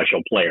pretty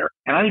special player.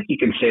 And I think you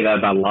can say that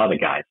about a lot of the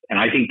guys. And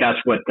I think that's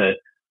what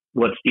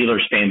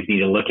Steelers fans need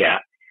to look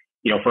at.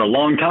 For a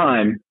long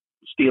time,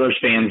 Steelers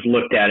fans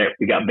looked at it.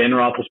 We got Ben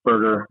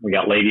Roethlisberger, we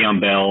got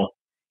Le'Veon Bell,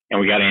 and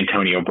we got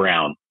Antonio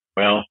Brown.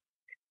 Well,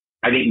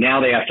 I think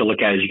now they have to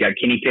look at it. You got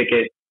Kenny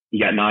Pickett,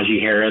 you got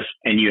Najee Harris,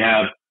 and you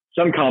have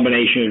some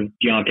combination of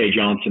Deontay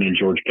Johnson and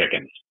George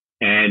Pickens.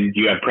 And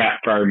you have Pratt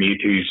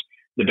Freiermuth, who's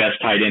the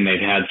best tight end they've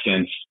had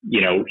since,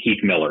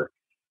 Heath Miller.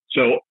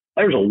 So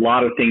there's a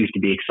lot of things to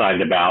be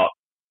excited about.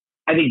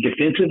 I think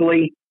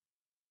defensively,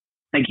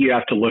 I think you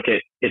have to look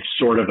at it's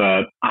sort of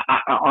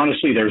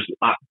honestly,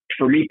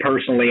 for me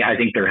personally, I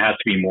think there has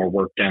to be more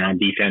work done on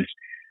defense.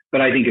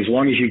 But I think as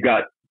long as you've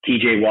got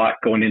TJ Watt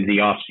going into the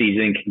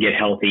offseason, can get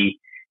healthy,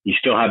 you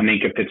still have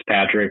Minkah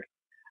Fitzpatrick.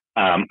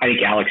 I think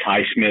Alex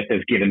Highsmith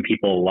has given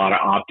people a lot of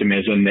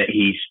optimism that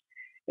he's,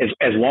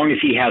 as long as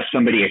he has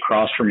somebody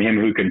across from him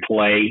who can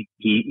play,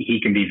 he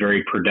can be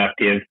very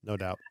productive. No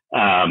doubt.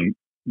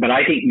 But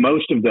I think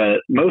most of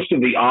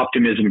the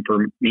optimism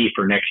for me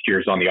for next year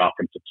is on the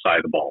offensive side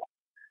of the ball.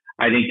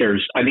 I think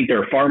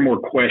there are far more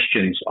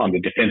questions on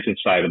the defensive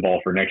side of the ball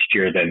for next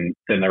year than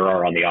there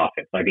are on the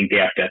offense. I think they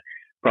have to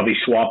probably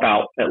swap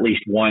out at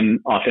least one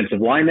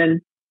offensive lineman.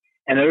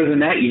 And other than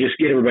that, you just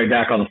get everybody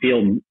back on the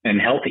field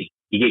and healthy.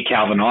 You get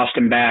Calvin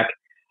Austin back.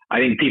 I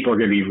think people are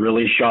going to be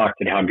really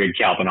shocked at how good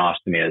Calvin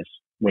Austin is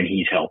when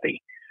he's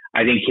healthy.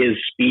 I think his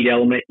speed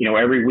element,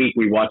 every week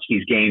we watch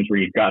these games where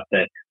you've got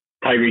the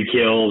Tyreek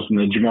Hills and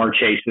the Jamar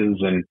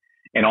Chases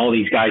and all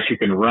these guys who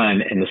can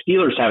run. And the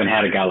Steelers haven't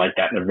had a guy like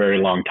that in a very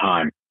long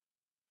time.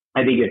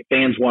 I think if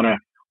fans want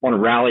to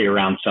rally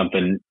around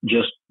something,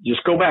 just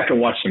go back and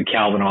watch some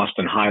Calvin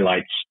Austin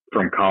highlights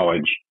from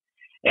college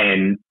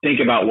and think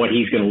about what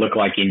he's going to look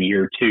like in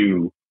year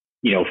 2,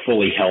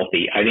 fully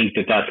healthy. I think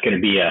that's going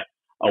to be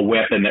a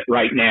weapon that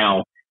right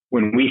now,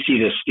 when we see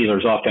the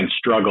Steelers offense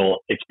struggle,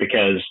 it's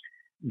because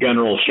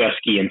Gunnar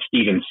Olszewski and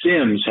Steven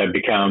Sims have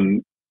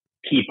become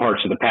key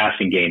parts of the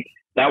passing game.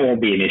 That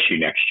won't be an issue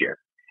next year.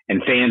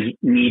 And fans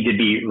need to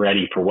be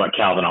ready for what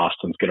Calvin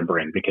Austin's going to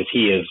bring, because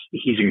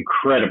he's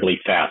incredibly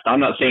fast. I'm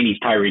not saying he's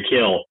Tyreek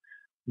Hill,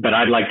 but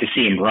I'd like to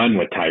see him run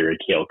with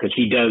Tyreek Hill, because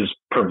he does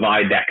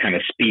provide that kind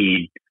of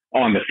speed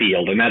on the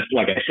field. And that's,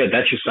 like I said,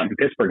 that's just something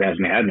Pittsburgh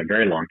hasn't had in a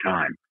very long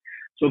time.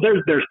 So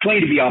there's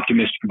plenty to be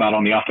optimistic about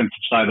on the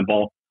offensive side of the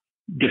ball.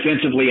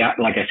 Defensively,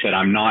 like I said,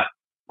 I'm not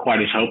quite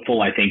as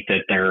hopeful. I think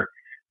that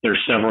there's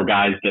several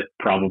guys that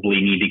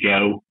probably need to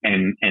go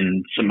and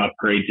some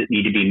upgrades that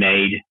need to be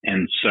made.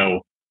 And so,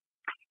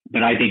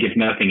 but I think if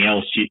nothing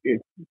else,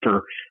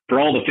 for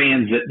all the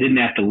fans that didn't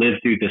have to live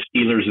through the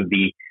Steelers of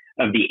the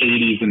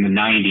 80s and the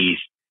 90s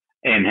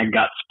and had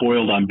got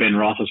spoiled on Ben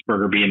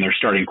Roethlisberger being their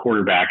starting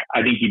quarterback,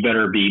 I think you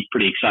better be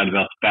pretty excited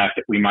about the fact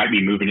that we might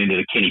be moving into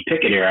the Kenny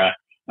Pickett era.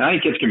 And I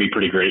think it's going to be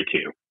pretty great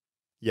too.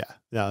 Yeah,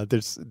 no,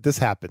 this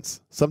happens.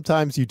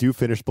 Sometimes you do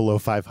finish below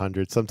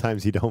 500.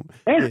 Sometimes you don't.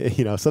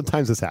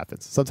 Sometimes this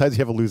happens. Sometimes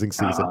you have a losing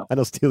season. I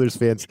know Steelers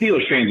fans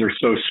are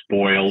so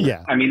spoiled.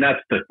 Yeah. I mean, that's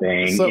the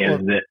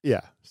thing.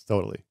 Yeah,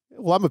 totally.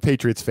 Well, I'm a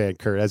Patriots fan,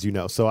 Curt, as you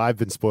know, so I've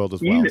been spoiled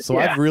as well. So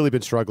I've really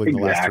been struggling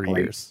the last 3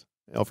 years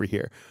over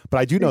here. But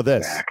I do know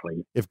this.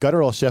 If Gunnar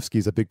Olszewski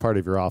is a big part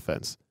of your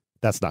offense,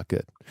 that's not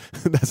good.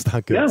 That's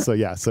not good.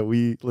 Yeah. So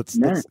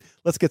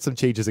let's get some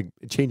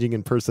changing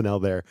in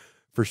personnel there.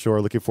 For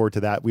sure. Looking forward to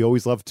that. We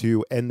always love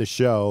to end the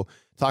show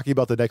talking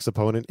about the next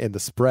opponent and the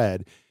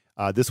spread.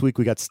 This week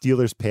we got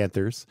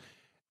Steelers-Panthers.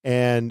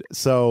 And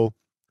so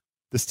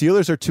the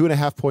Steelers are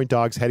 2.5-point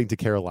dogs heading to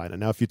Carolina.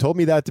 Now, if you told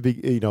me that to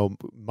be,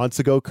 months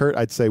ago, Curt,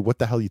 I'd say, what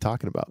the hell are you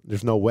talking about?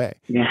 There's no way.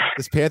 Yeah.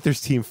 This Panthers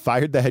team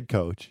fired the head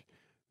coach,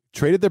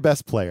 traded their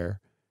best player,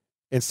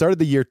 and started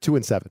the year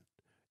 2-7.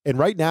 And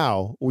right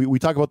now, we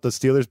talk about the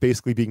Steelers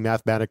basically being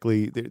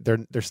mathematically,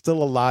 they're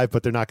still alive,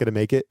 but they're not going to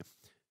make it.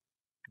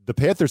 The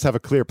Panthers have a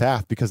clear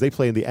path because they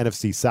play in the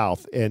NFC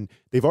South, and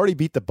they've already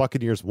beat the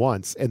Buccaneers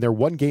once, and they're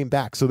one game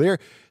back. So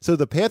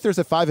the Panthers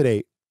at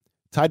 5-8,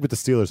 tied with the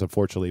Steelers,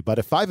 unfortunately, but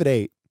at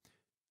 5-8,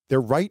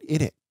 they're right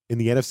in it in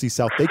the NFC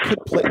South. They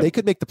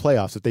could make the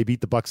playoffs if they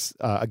beat the Bucs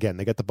again.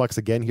 They got the Bucs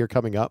again here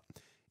coming up.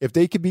 If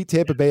they could beat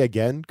Tampa Bay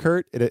again,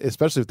 Curt,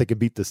 especially if they can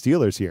beat the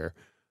Steelers here,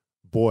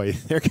 boy,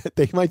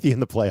 they might be in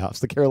the playoffs.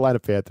 The Carolina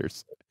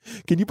Panthers.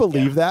 Can you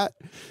believe that?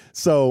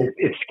 So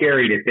it's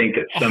scary to think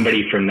that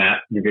somebody from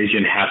that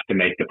division has to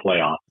make the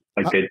playoffs.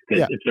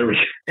 If there was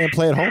and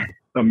play at home,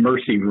 a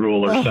mercy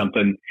rule or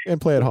something, and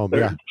play at home.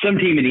 Yeah, some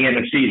team in the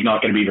NFC is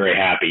not going to be very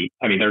happy.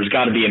 I mean, there's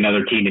got to be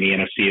another team in the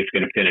NFC that's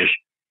going to finish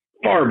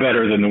far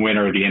better than the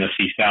winner of the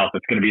NFC South.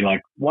 It's going to be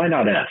like, why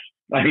not us?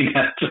 I mean,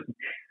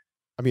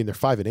 they're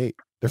 5-8.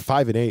 They're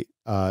 5-8,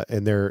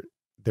 and they're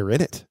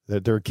in it.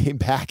 They're a game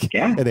back,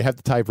 and they have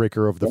the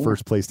tiebreaker over the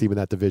first place team in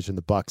that division,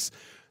 the Bucs.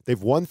 They've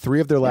won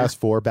 3 of their last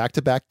 4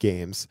 back-to-back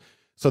games.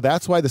 So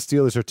that's why the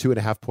Steelers are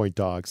 2.5-point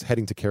dogs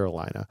heading to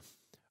Carolina.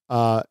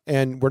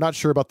 And we're not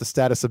sure about the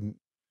status of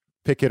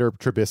Pickett or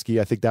Trubisky.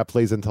 I think that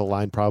plays into the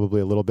line probably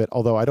a little bit,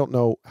 although I don't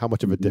know how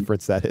much of a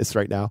difference that is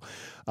right now.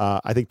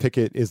 I think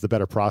Pickett is the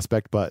better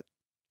prospect, but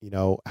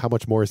how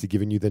much more is he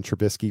giving you than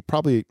Trubisky?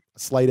 Probably a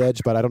slight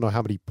edge, but I don't know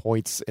how many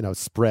points in a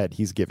spread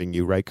he's giving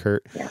you, right,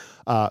 Curt?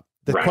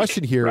 The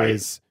question here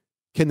is,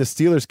 can the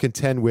Steelers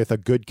contend with a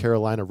good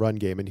Carolina run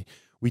game? And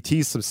we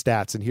teased some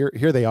stats, and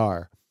here they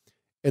are.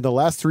 In the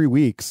last 3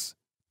 weeks,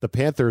 the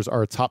Panthers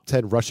are a top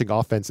 10 rushing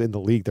offense in the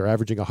league. They're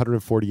averaging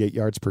 148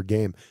 yards per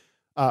game.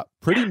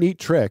 Pretty neat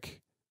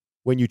trick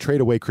when you trade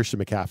away Christian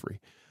McCaffrey.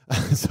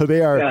 So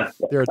they're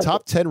a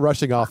top 10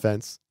 rushing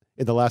offense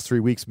in the last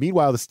 3 weeks.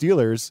 Meanwhile, the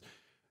Steelers,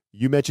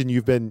 you mentioned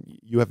you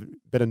have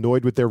been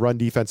annoyed with their run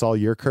defense all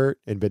year, Curt,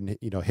 and been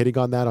hitting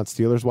on that on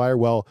Steelers Wire.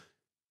 Well,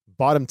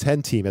 bottom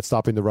 10 team at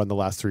stopping the run the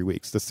last 3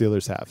 weeks, the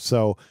Steelers have.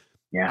 So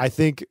I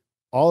think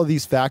all of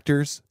these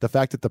factors, the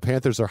fact that the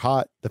Panthers are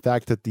hot, the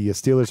fact that the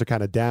Steelers are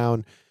kind of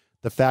down,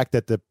 the fact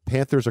that the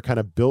Panthers are kind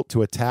of built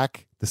to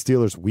attack the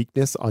Steelers'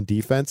 weakness on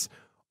defense,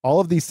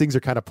 all of these things are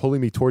kind of pulling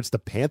me towards the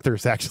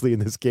Panthers actually in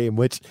this game,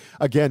 which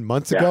again,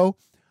 months ago,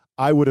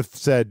 I would have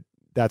said,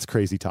 that's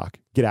crazy talk.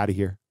 Get out of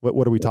here.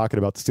 What are we talking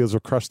about? The Steelers will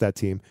crush that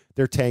team.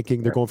 They're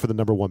tanking. They're going for the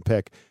number 1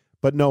 pick.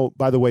 But no,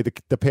 by the way,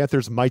 the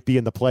Panthers might be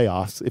in the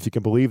playoffs, if you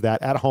can believe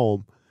that, at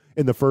home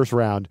in the first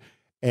round.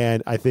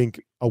 And I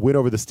think a win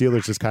over the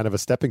Steelers is kind of a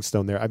stepping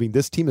stone there. I mean,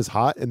 this team is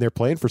hot and they're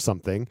playing for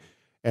something,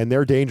 and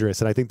they're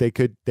dangerous. And I think they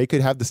could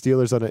have the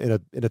Steelers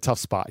in a tough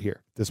spot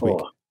here this week.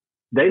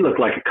 They looked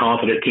like a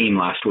confident team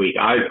last week.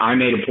 I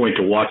made a point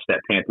to watch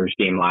that Panthers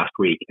game last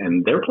week,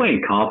 and they're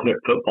playing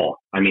confident football.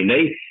 I mean,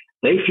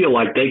 they feel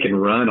like they can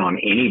run on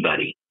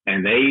anybody,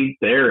 and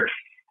that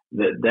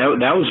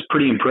was a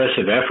pretty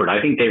impressive effort. I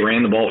think they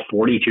ran the ball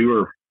 42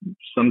 or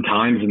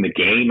sometimes in the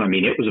game. I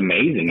mean, it was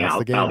amazing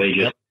how they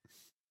just,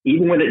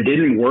 even when it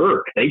didn't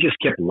work, they just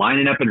kept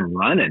lining up and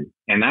running,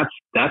 and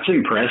that's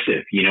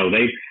impressive.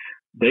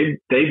 They've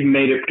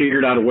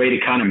figured out a way to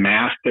kind of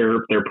mask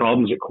their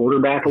problems at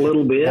quarterback a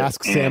little bit.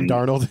 Ask Sam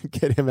Darnold,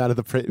 get him out of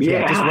the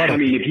I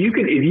mean, if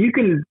you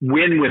can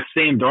win with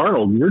Sam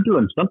Darnold, you're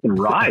doing something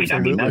right. Absolutely. I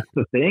mean, that's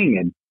the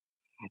thing,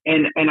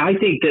 and I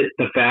think that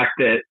the fact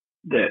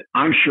that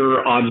I'm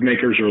sure odds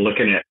makers are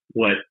looking at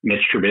what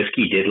Mitch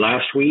Trubisky did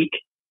last week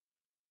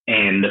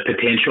and the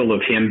potential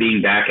of him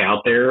being back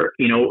out there.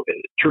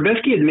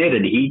 Trubisky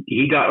admitted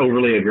he got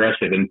overly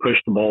aggressive and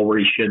pushed the ball where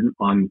he shouldn't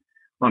on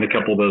a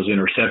couple of those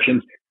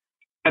interceptions.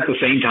 At the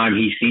same time,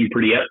 he seemed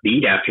pretty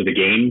upbeat after the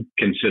game,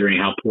 considering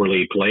how poorly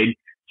he played.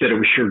 Said it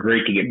was sure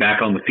great to get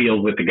back on the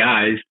field with the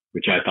guys,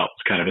 which I thought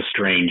was kind of a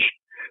strange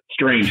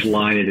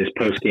line at his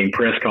post-game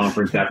press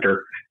conference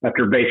after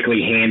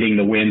basically handing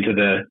the win to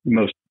the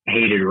most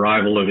hated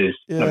rival of his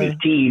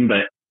team.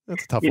 But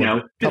that's a tough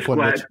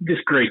one.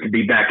 Just great to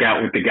be back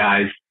out with the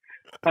guys.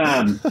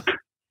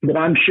 But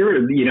I'm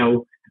sure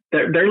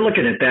they're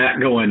looking at that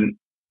going,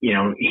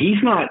 he's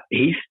gonna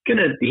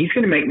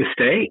make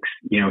mistakes.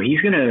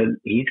 He's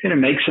gonna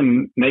make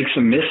some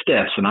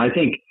missteps, and I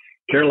think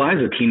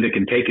Carolina's a team that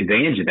can take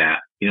advantage of that.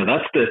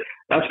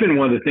 That's been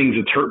one of the things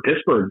that's hurt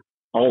Pittsburgh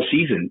all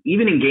season.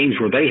 Even in games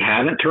where they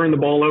haven't turned the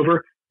ball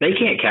over, they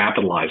can't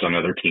capitalize on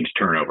other teams'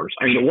 turnovers.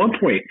 I mean, at one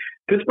point,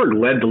 Pittsburgh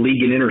led the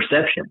league in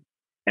interception,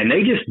 and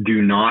they just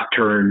do not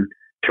turn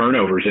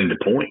turnovers into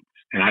points.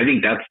 And I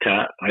think that's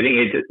tough. I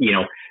think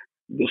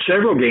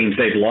several games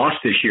they've lost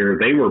this year,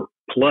 they were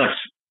plus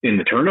in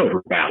the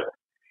turnover battle.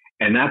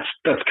 And that's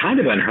kind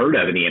of unheard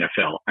of in the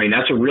NFL. I mean,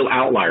 that's a real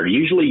outlier.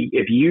 Usually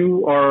if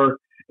you are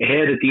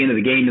ahead at the end of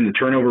the game in the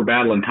turnover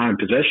battle and time of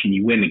possession,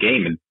 you win the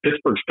game. And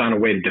Pittsburgh's found a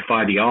way to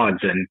defy the odds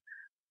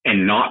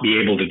and not be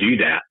able to do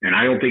that. And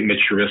I don't think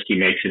Mitch Trubisky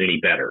makes it any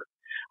better.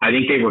 I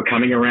think they were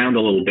coming around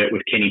a little bit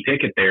with Kenny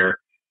Pickett there,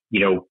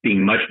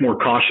 being much more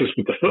cautious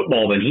with the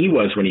football than he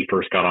was when he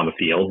first got on the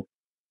field.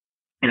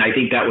 And I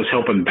think that was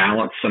helping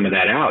balance some of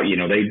that out.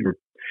 They were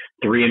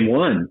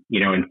 3-1,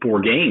 in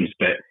 4 games.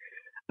 But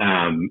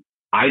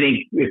I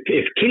think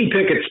if Kenny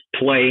Pickett's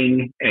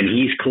playing and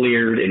he's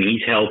cleared and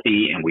he's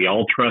healthy and we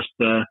all trust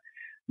the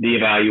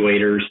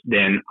evaluators,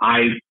 then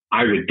I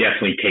would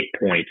definitely take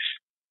points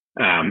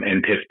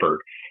in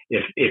Pittsburgh.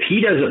 If he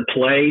doesn't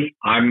play,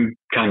 I'm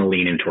kind of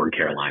leaning toward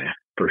Carolina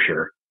for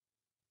sure.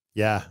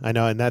 Yeah, I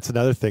know. And that's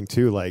another thing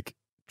too, like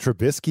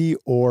Trubisky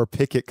or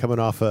Pickett coming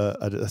off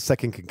a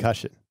second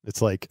concussion. It's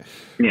like,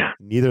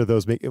 neither of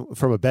those make,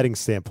 from a betting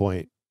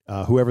standpoint,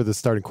 whoever the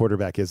starting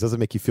quarterback is, doesn't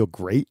make you feel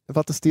great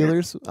about the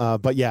Steelers.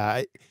 But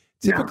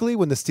typically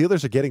when the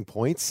Steelers are getting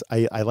points,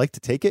 I like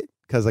to take it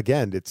because,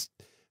 again, it's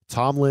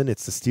Tomlin,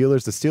 it's the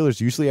Steelers. The Steelers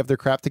usually have their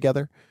crap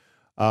together.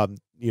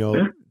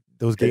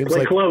 Those games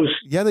like close.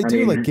 Yeah, they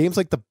do. Like games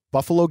like the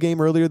Buffalo game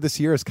earlier this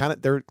year is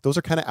those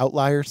are kind of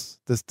outliers.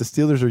 The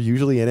Steelers are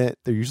usually in it.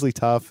 They're usually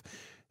tough.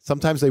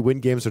 Sometimes they win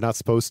games they're not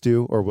supposed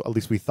to, or at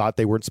least we thought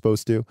they weren't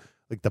supposed to.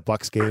 Like the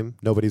Bucs game,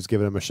 nobody's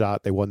giving them a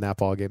shot. They won that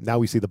ball game. Now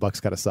we see the Bucs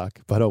kind of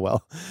suck, but oh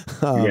well.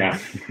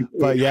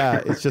 But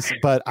it's just.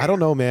 But I don't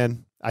know,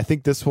 man. I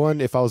think this one,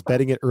 if I was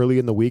betting it early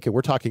in the week, and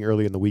we're talking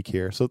early in the week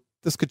here, so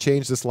this could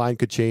change. This line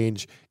could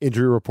change.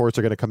 Injury reports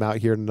are going to come out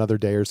here in another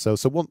day or so.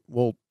 So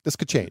this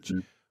could change. Mm-hmm.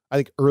 I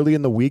think early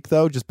in the week,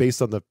 though, just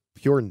based on the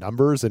pure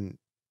numbers and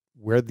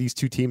where these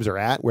two teams are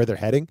at, where they're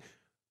heading,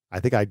 I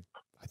think I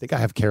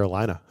have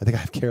Carolina. I think I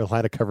have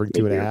Carolina covering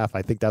 2.5.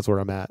 I think that's where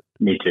I'm at.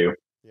 Me too.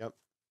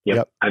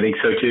 Yep. I think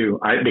so too.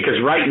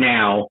 Because right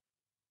now,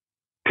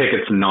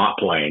 Pickett's not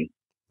playing.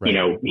 Right.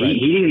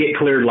 He didn't get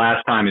cleared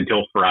last time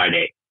until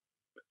Friday.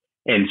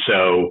 And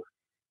so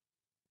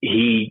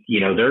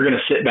they're going to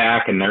sit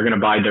back and they're going to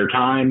bide their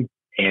time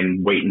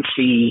and wait and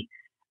see.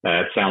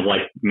 It sounds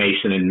like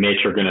Mason and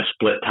Mitch are going to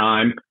split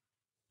time.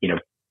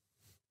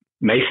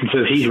 Mason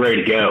says he's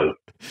ready to go.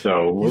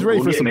 So he's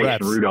ready for some Mason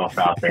reps. Rudolph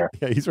out there.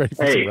 Yeah, he's ready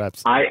for some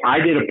reps. I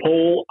did a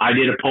poll. I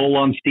did a poll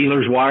on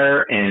Steelers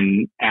Wire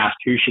and asked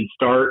who should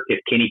start if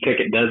Kenny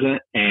Pickett doesn't.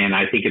 And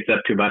I think it's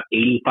up to about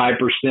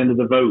 85% of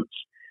the votes.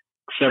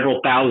 Several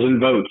thousand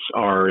votes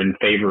are in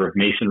favor of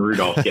Mason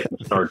Rudolph getting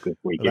the start this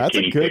week if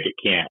Kenny Pickett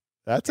can't.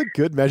 That's a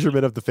good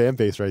measurement of the fan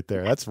base right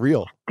there. That's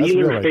real.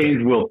 Steelers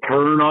fans will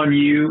turn on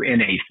you in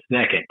a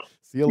second.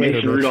 See you later,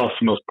 Mason Rudolph's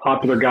the most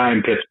popular guy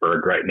in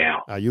Pittsburgh right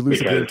now. You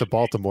lose a game to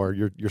Baltimore,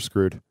 you're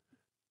screwed.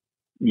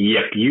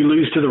 Yep, you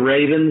lose to the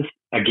Ravens,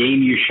 a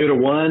game you should have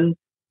won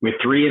with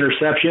 3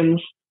 interceptions.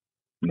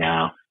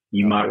 No,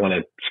 you might want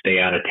to stay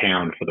out of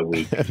town for the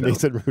week. So.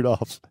 Mason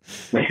Rudolph,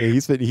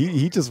 he's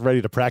just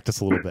ready to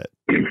practice a little bit,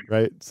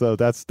 right? So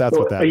that's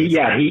what that is.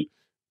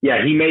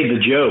 Yeah, he made the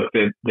joke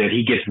that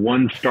he gets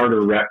 1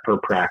 starter rep per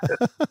practice.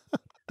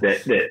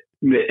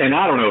 And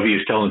I don't know if he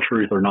was telling the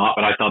truth or not,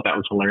 but I thought that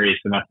was hilarious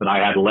enough that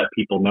I had to let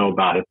people know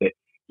about it, that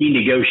he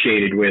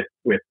negotiated with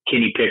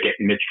Kenny Pickett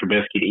and Mitch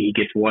Trubisky that he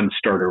gets 1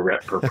 starter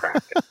rep per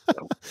practice.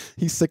 So.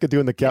 He's sick of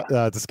doing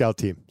the scout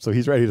team, so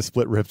he's ready to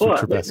split rips with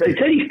Trubisky. They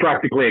said he's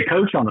practically a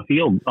coach on the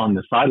field, on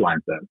the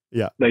sidelines, though.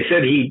 Yeah. They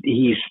said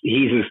he's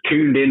as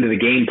tuned into the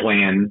game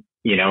plan,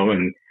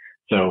 and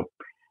so...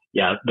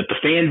 Yeah, but the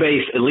fan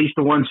base, at least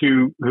the ones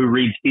who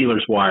read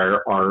Steelers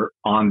Wire, are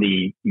on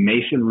the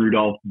Mason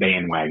Rudolph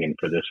bandwagon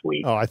for this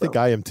week. Oh, I think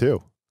I am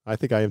too.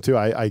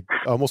 I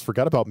almost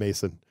forgot about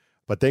Mason,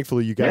 but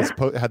thankfully you guys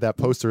had that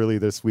post early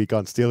this week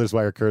on Steelers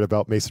Wire, Curt,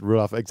 about Mason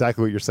Rudolph.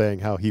 Exactly what you're saying,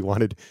 how he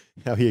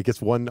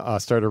gets 1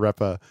 starter rep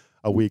a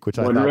week, which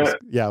I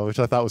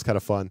thought was kind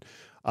of fun.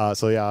 I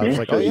was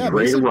like,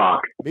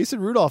 Mason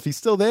Rudolph, he's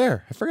still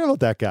there. I forgot about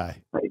that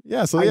guy.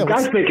 Yeah, so the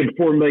guy's making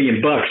 $4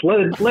 million.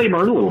 Let him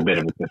earn a little bit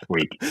of it this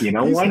week.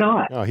 Why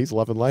not? Oh, he's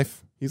loving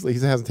life. He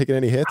hasn't taken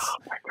any hits. Oh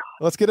my God.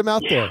 Let's get him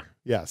out there.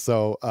 Yeah.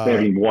 So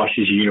he washed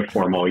his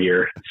uniform all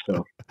year.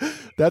 So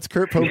that's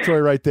Curt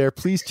Popejoy right there.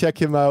 Please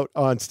check him out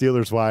on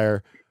Steelers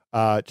Wire.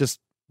 Just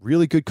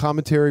really good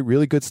commentary,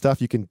 really good stuff.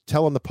 You can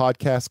tell on the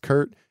podcast,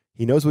 Curt,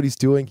 he knows what he's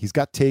doing. He's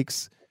got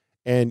takes,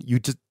 and you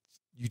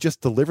just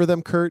deliver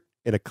them, Curt,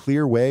 in a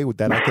clear way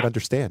that I can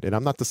understand. And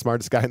I'm not the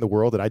smartest guy in the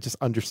world, and I just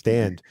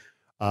understand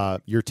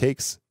your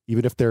takes,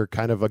 even if they're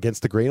kind of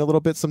against the grain a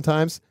little bit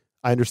sometimes.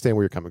 I understand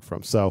where you're coming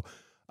from. So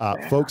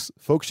folks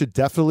should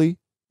definitely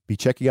be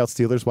checking out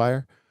Steelers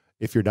Wire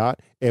if you're not.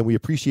 And we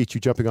appreciate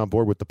you jumping on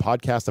board with the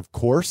podcast, of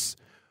course.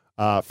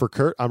 For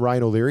Curt, I'm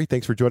Ryan O'Leary.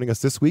 Thanks for joining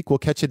us this week. We'll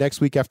catch you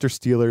next week after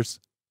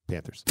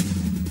Steelers-Panthers.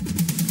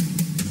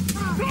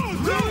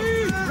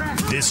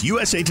 This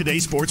USA Today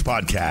Sports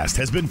Podcast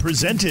has been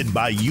presented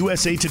by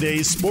USA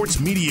Today's Sports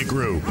Media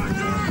Group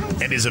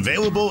and is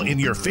available in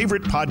your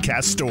favorite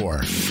podcast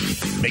store.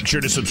 Make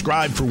sure to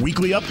subscribe for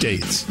weekly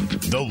updates,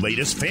 the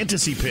latest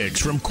fantasy picks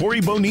from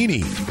Corey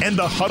Bonini, and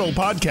the Huddle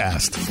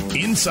Podcast,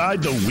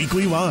 Inside the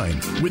Weekly Line,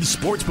 with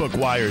Sportsbook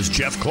Wire's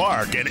Jeff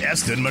Clark and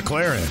Eston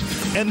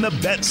McLaren, and the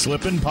Bet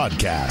Slippin'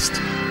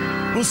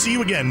 Podcast. We'll see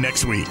you again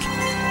next week.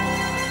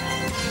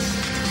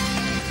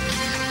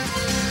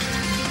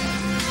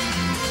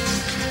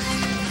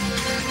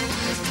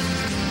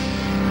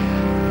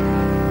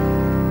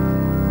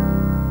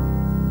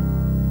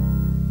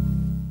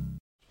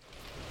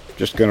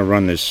 Just going to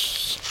run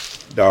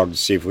this dog to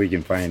see if we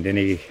can find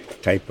any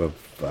type of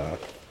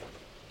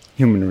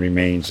human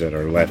remains that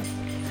are left.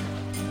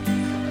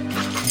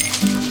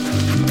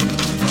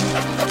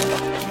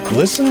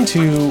 Listen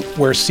to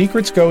Where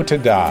Secrets Go to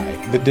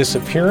Die, The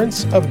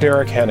Disappearance of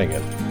Derek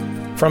Hennigan.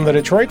 From the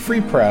Detroit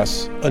Free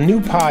Press, a new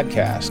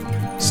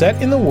podcast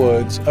set in the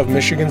woods of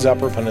Michigan's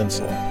Upper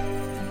Peninsula.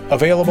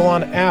 Available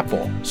on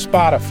Apple,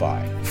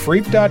 Spotify,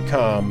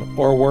 Freep.com,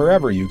 or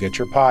wherever you get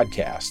your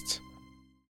podcasts.